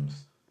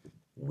times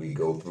we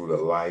go through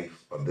the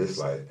life of this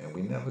life and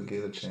we never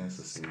get a chance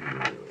to see who we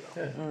really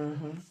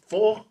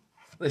are.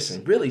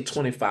 Really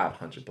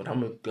 2,500, but I'm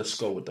going to just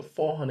go with the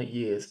 400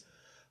 years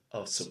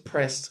of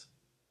suppressed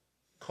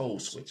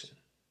code switching.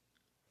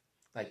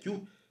 Like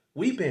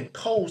we've been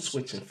code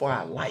switching for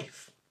our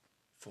life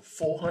for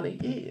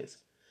 400 years.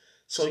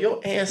 So your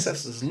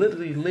ancestors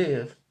literally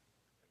live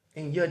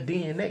in your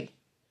DNA.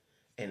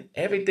 And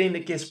everything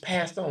that gets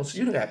passed on. So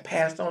you got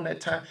passed on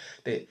that time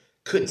that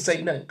couldn't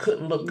say nothing,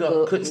 couldn't look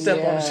up, couldn't step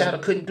on the shadow,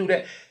 couldn't do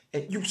that.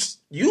 And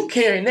you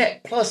carrying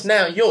that plus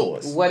now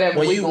yours. Whatever.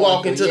 When you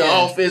walk into the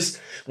office,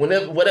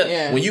 whatever.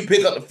 When you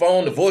pick up the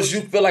phone, the voice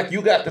you feel like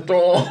you got to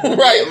throw on,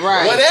 right?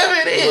 Whatever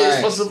it is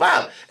for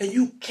survival. And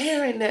you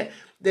carrying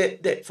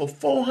that for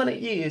 400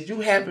 years, you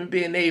haven't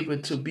been able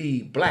to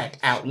be black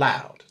out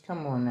loud.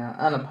 Come on now,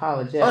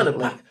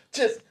 unapologetically.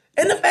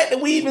 And the fact that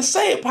we even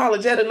say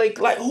apologetically,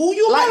 like who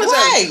you apologize?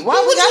 Right?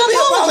 Why we gotta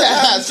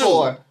apologize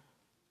for?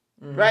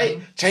 Right?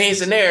 Change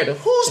the narrative.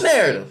 Whose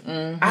narrative?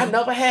 I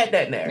never had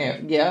that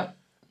narrative. Yeah.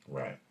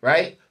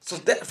 Right? So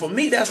that for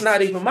me, that's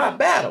not even my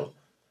battle.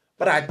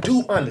 But I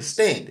do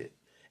understand it.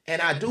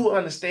 And I do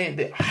understand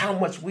that how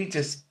much we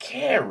just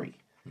carry.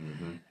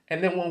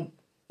 And then when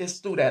it's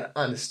through that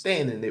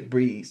understanding that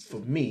breeds for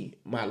me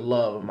my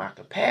love and my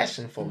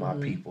compassion for my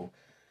people,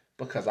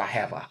 because I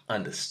have an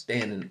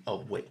understanding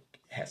of what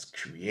has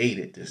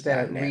created this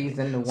dynamic.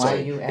 Reason why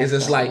you ask. It's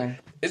just like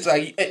it's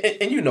like,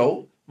 and you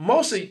know,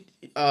 most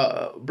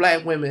of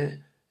black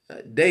women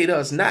date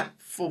us not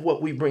for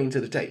what we bring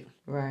to the table.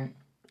 Right.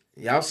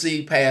 Y'all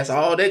see past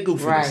all that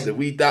goofiness that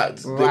we thought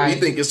that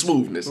we think is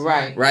smoothness.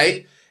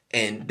 Right.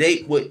 And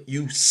date what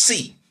you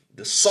see,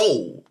 the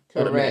soul.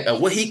 Correct.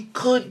 What he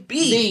could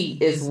be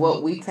is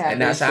what we tap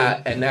and that's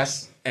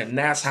into.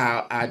 That's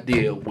how I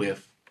deal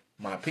with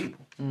my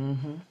people.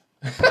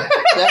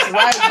 That's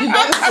right. You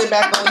better sit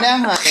back on that,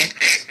 honey,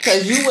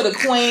 because you were the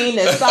queen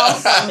that saw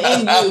something in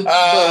you,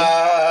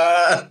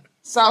 boo.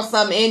 Saw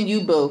something in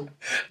you, boo,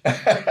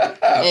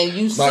 and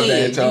you see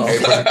it.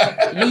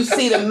 You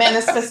see the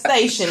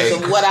manifestations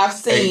of what I've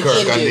seen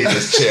Kirk, in you. I need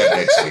this chair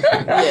next week.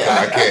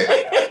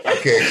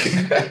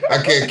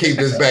 I can't keep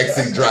this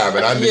backseat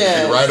driving. I need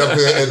to be right up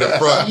here in the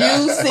front.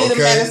 You see the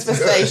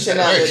manifestation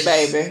of it,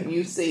 baby.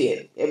 You see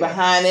it.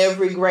 Behind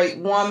every great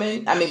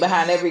woman,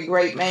 behind every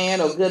great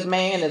man or good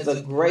man is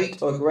a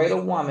great or greater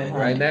woman,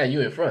 honey. Right now,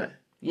 you in front.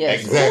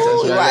 Yes.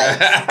 Exactly. Ooh, right.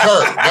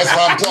 Kirk, that's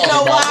what I'm talking You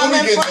know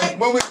about.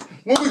 why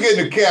When we get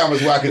in the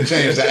cameras where I can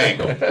change the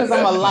angle. Because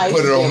I'm a light.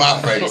 Put it on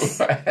my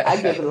face.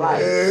 I give it light.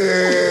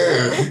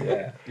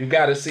 Yeah. You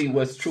got to see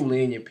what's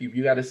truly in your people.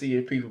 You got to see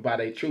your people by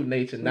their true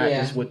nature, not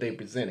just what they're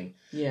presenting.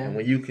 Yeah. And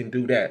when you can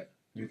do that,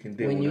 you can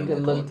deal with it. When you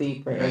can look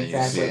deeper.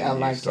 Exactly. I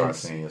like that. Start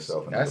seeing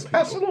yourself in That's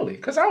absolutely.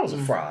 Because I was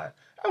a fraud.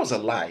 I was a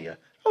liar.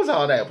 I was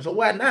all that. So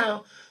why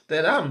now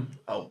that I'm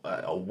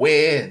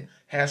aware and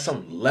have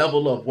some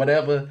level of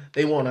whatever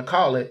they want to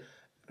call it,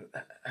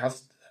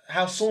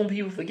 how soon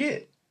people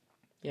forget.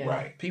 Yeah.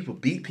 Right. People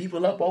beat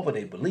people up over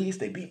their beliefs.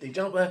 They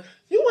jump.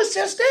 You was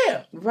just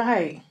there.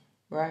 Right.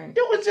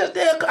 You was just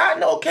there. I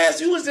know, Cass.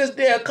 You was just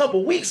there a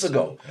couple weeks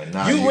ago.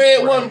 You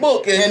read one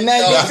book and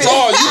now you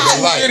saw you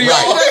video.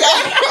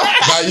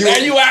 Now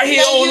you out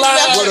here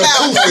online with a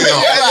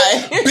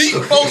kufi on,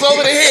 beating folks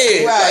over the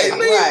head.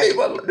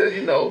 Right.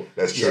 You know.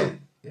 That's true.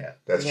 Yeah.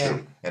 That's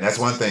true. And that's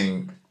one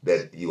thing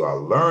that you are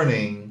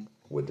learning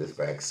with this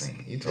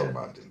vaccine. You talk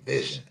about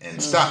division.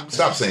 And stop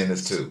saying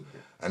this too.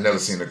 I've never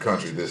seen a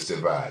country this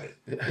divided.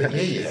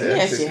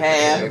 Yes, you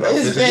have. About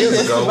It's 50 been years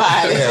this ago,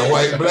 divided. they had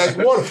white and black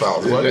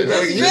waterfowls. I don't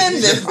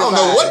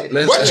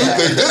know what you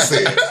think this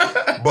is.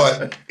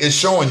 But it's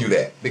showing you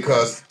that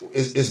because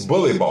it's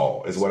bully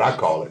ball is what I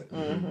call it.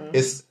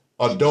 It's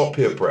adult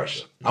peer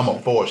pressure. I'm going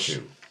to force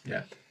you.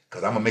 Yeah.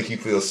 Because I'm going to make you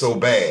feel so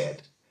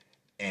bad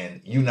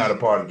and you're not a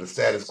part of the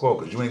status quo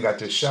because you ain't got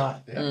this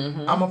shot.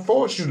 I'm going to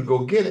force you to go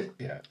get it.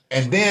 Yeah.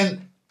 And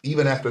then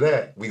even after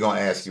that, we're going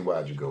to ask you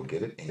why'd you go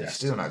get it. And you're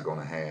still not going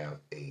to have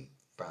a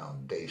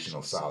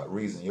foundational solid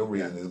reason. Your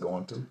reason is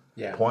going to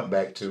point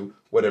back to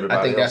what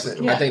everybody else is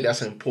doing. I think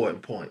that's an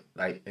important point.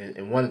 Like,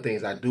 and one of the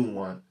things I do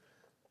want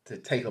to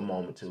take a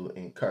moment to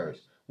encourage,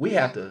 we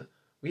have to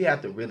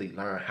really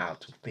learn how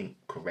to think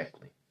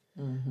correctly.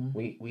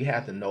 We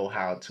have to know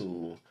how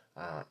to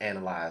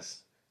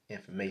analyze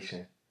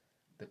information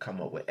to come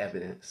up with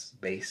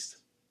evidence-based,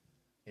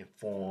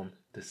 informed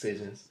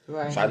decisions.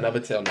 Right. So I never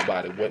tell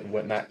nobody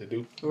what not to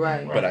do.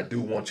 Right. But I do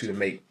want you to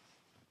make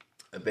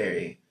a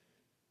very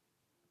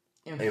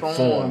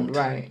informed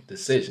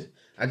decision.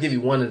 I'll give you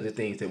one of the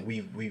things that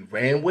we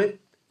ran with,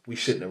 we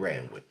shouldn't have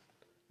ran with.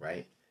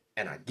 Right?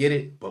 And I get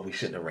it, but we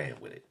shouldn't have ran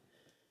with it.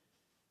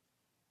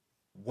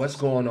 What's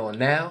going on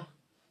now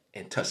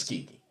in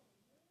Tuskegee?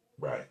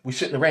 Right. We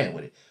shouldn't have ran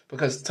with it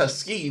because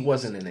Tuskegee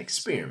wasn't an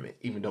experiment,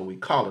 even though we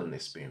call it an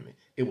experiment.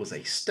 It was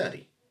a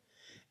study.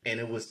 And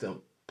it was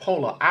the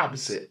polar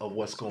opposite of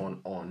what's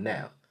going on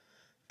now.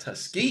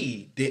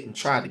 Tuskegee didn't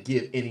try to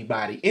give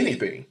anybody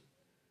anything.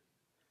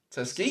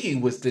 Tuskegee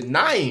was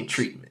denying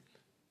treatment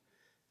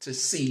to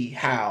see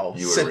how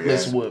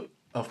syphilis would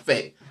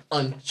affect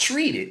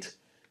untreated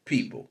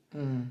people.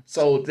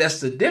 So that's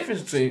the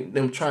difference between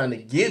them trying to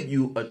give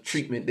you a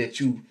treatment that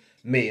you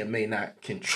may or may not control.